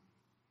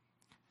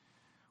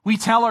 We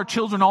tell our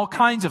children all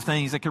kinds of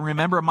things. I can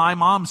remember my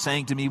mom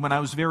saying to me when I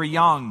was very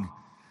young,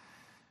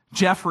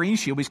 Jeffrey,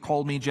 she always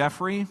called me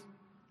Jeffrey,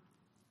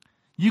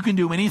 you can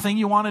do anything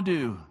you want to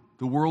do.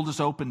 The world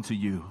is open to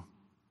you.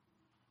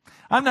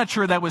 I'm not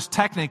sure that was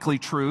technically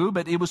true,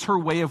 but it was her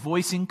way of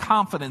voicing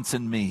confidence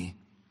in me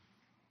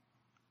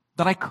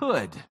that I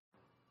could.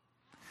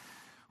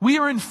 We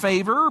are in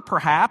favor,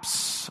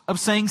 perhaps, of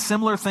saying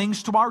similar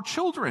things to our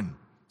children.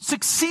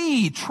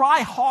 Succeed, try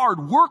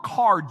hard, work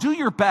hard, do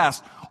your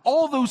best.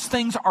 All those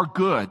things are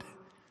good.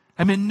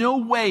 I'm in no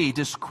way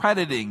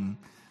discrediting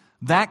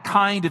that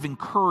kind of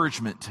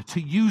encouragement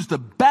to use the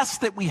best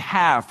that we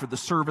have for the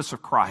service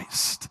of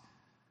Christ.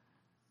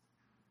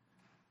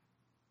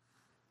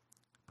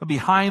 But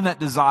behind that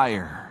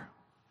desire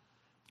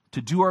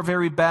to do our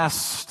very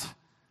best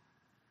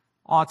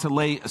ought to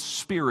lay a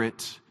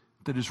spirit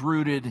that is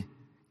rooted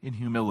in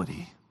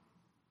humility.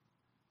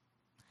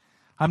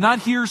 I'm not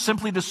here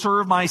simply to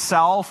serve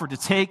myself or to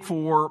take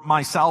for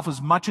myself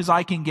as much as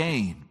I can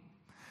gain.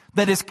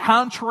 That is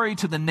contrary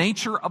to the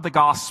nature of the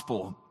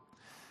gospel.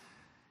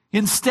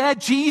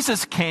 Instead,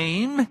 Jesus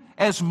came,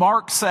 as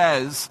Mark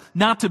says,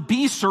 not to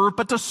be served,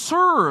 but to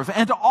serve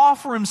and to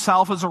offer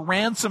himself as a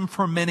ransom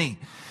for many.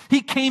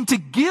 He came to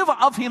give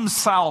of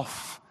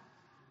himself.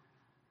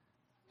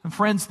 And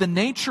friends, the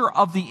nature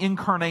of the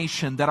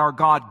incarnation, that our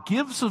God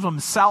gives of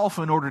himself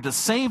in order to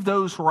save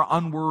those who are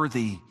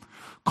unworthy,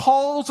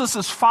 calls us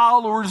as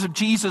followers of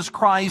Jesus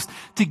Christ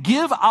to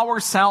give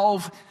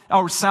ourselves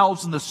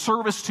in the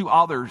service to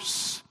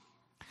others.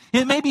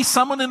 It may be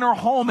someone in our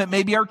home, it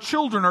may be our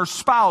children, our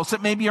spouse,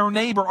 it may be our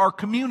neighbor, our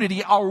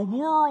community, our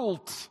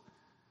world.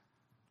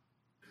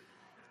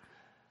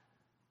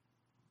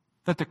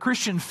 That the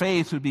Christian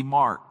faith would be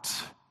marked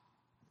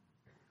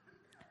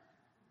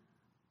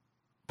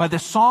by the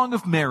song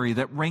of Mary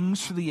that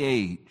rings through the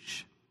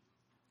age,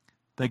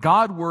 that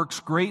God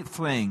works great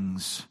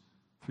things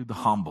through the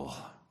humble.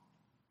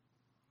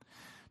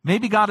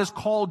 Maybe God has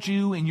called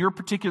you in your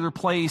particular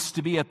place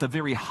to be at the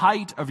very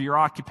height of your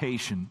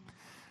occupation.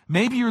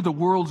 Maybe you're the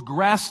world's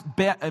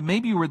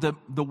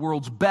the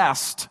world's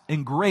best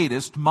and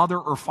greatest mother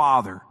or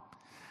father.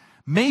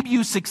 Maybe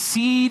you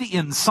succeed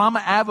in some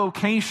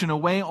avocation a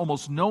way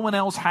almost no one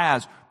else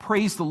has.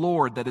 Praise the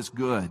Lord, that is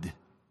good.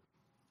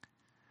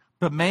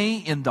 But may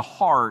in the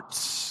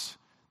hearts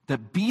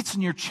that beats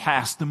in your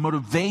chest, the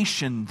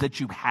motivation that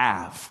you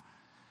have,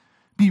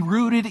 be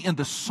rooted in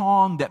the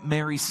song that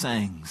Mary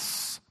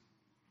sings.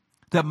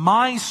 That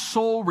my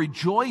soul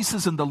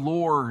rejoices in the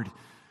Lord,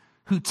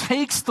 who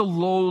takes the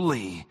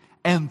lowly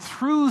and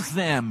through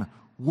them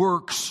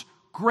works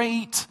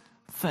great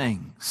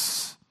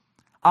things.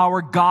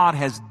 Our God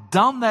has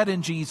done that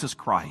in Jesus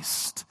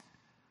Christ.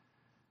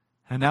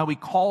 And now he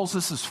calls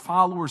us as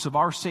followers of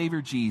our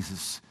Savior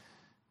Jesus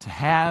to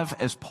have,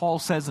 as Paul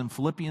says in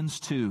Philippians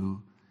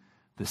 2,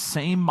 the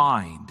same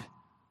mind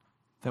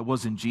that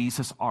was in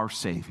Jesus our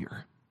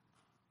Savior.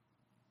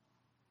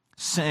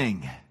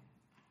 Sing,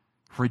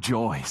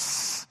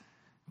 rejoice,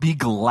 be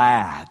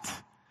glad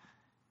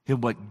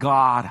in what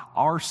God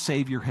our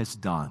Savior has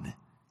done.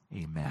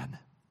 Amen.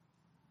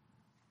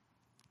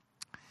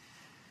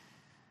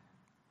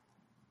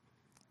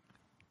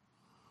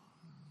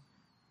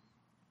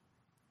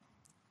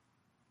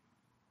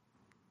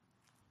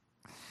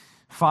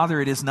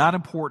 Father, it is not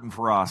important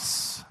for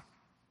us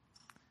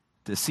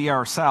to see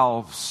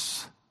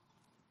ourselves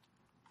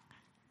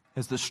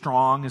as the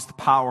strong, as the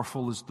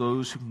powerful, as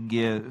those who can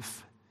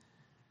give.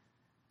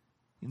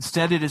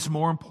 Instead, it is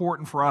more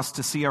important for us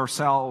to see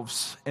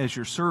ourselves as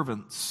your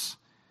servants,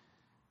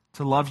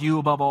 to love you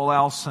above all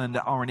else and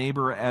our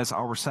neighbor as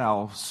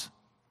ourselves.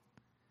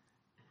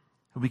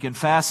 And we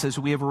confess, as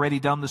we have already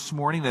done this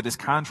morning, that is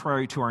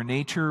contrary to our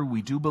nature.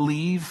 We do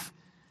believe,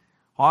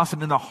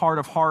 often in the heart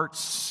of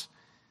hearts,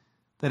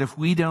 that if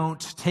we don't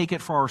take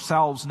it for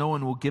ourselves, no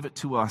one will give it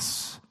to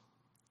us.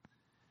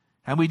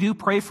 And we do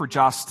pray for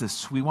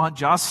justice. We want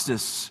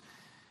justice,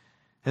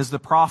 as the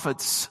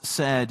prophets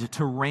said,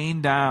 to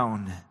rain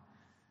down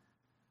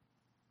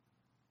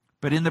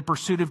But in the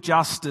pursuit of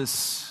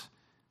justice,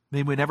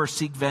 may we never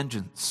seek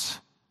vengeance,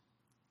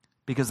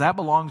 because that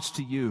belongs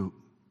to you.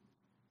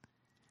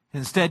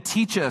 Instead,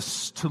 teach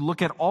us to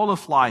look at all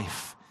of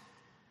life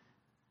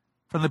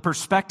from the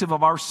perspective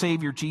of our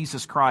Savior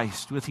Jesus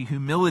Christ with a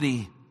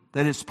humility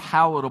that is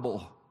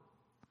palatable.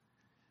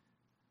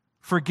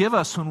 Forgive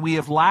us when we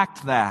have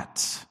lacked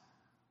that,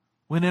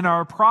 when in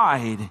our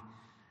pride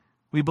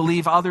we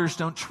believe others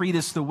don't treat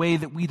us the way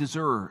that we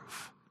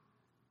deserve.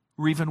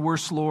 Or even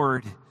worse,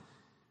 Lord,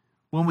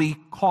 when we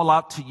call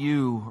out to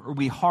you or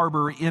we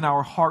harbor in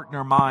our heart and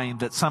our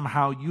mind that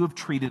somehow you have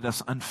treated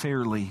us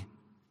unfairly.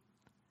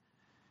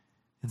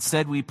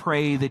 Instead, we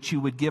pray that you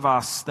would give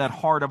us that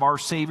heart of our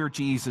Savior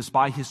Jesus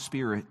by His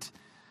Spirit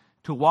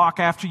to walk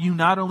after you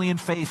not only in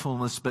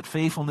faithfulness, but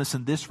faithfulness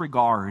in this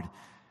regard,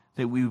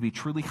 that we would be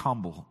truly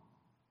humble.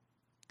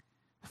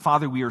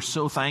 Father, we are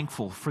so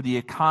thankful for the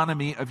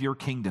economy of your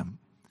kingdom.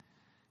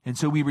 And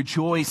so we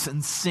rejoice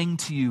and sing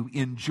to you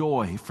in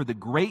joy for the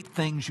great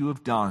things you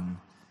have done.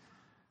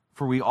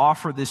 For we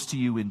offer this to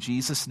you in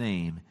Jesus'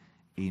 name.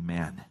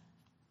 Amen.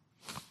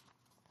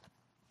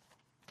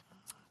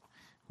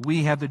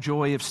 We have the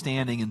joy of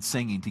standing and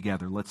singing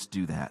together. Let's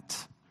do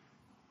that.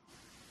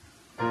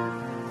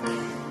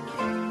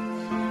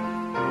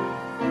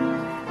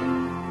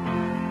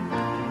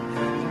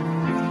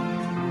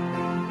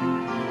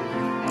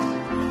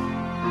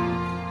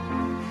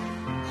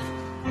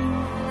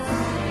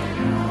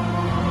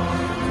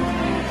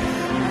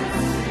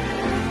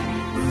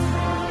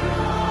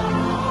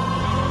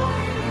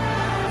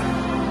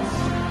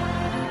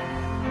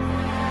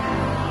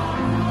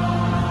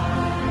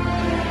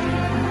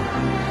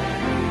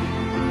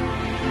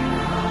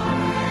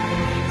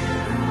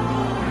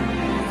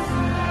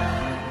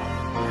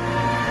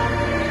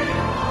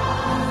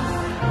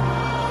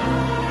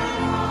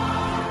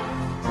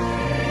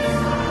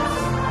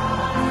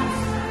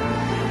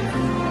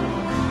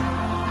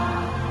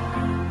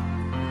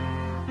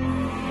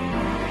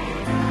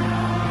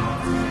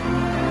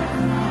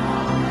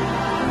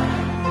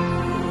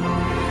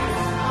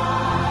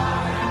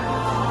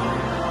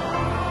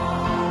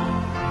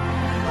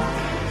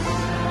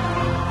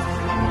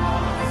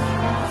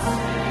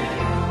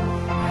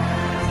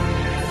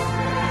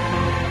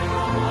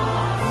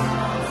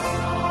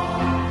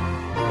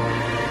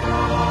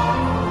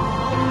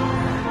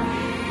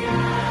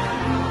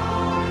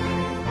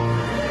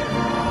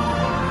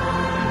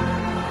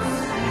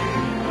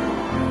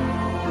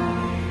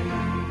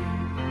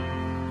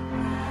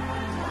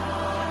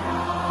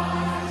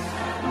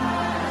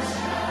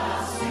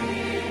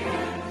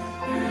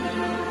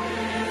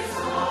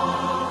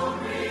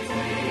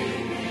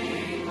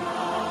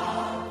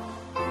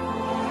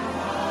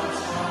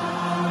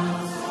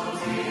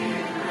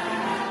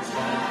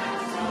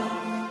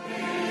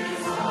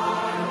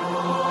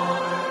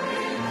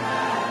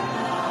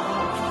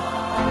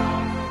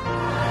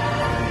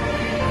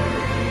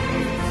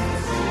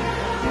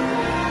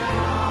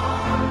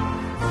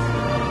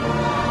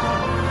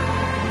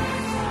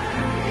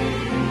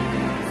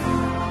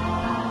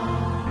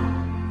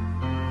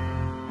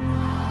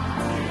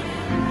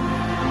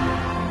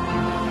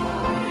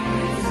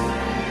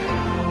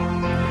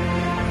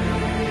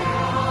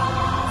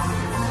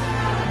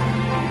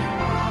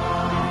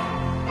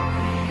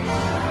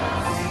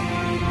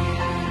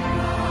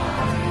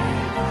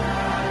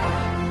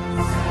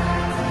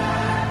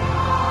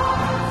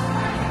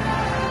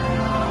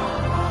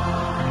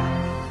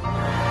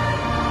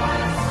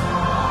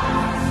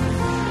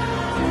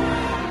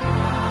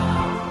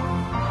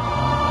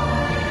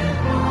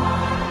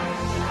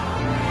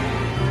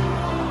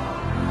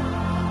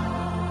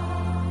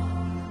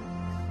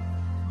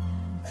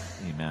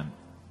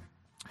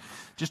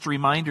 Just a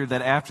reminder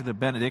that after the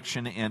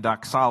benediction and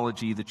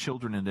doxology, the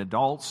children and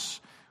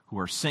adults who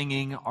are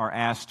singing are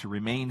asked to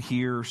remain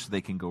here so they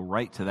can go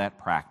right to that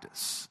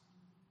practice.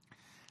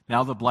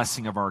 Now the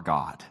blessing of our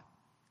God.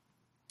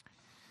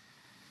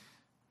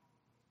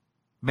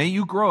 May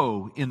you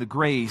grow in the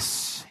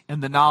grace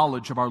and the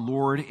knowledge of our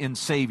Lord and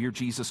Savior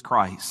Jesus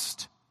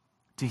Christ.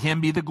 To Him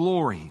be the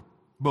glory,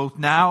 both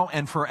now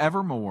and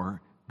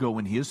forevermore. Go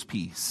in His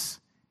peace.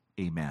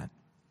 Amen.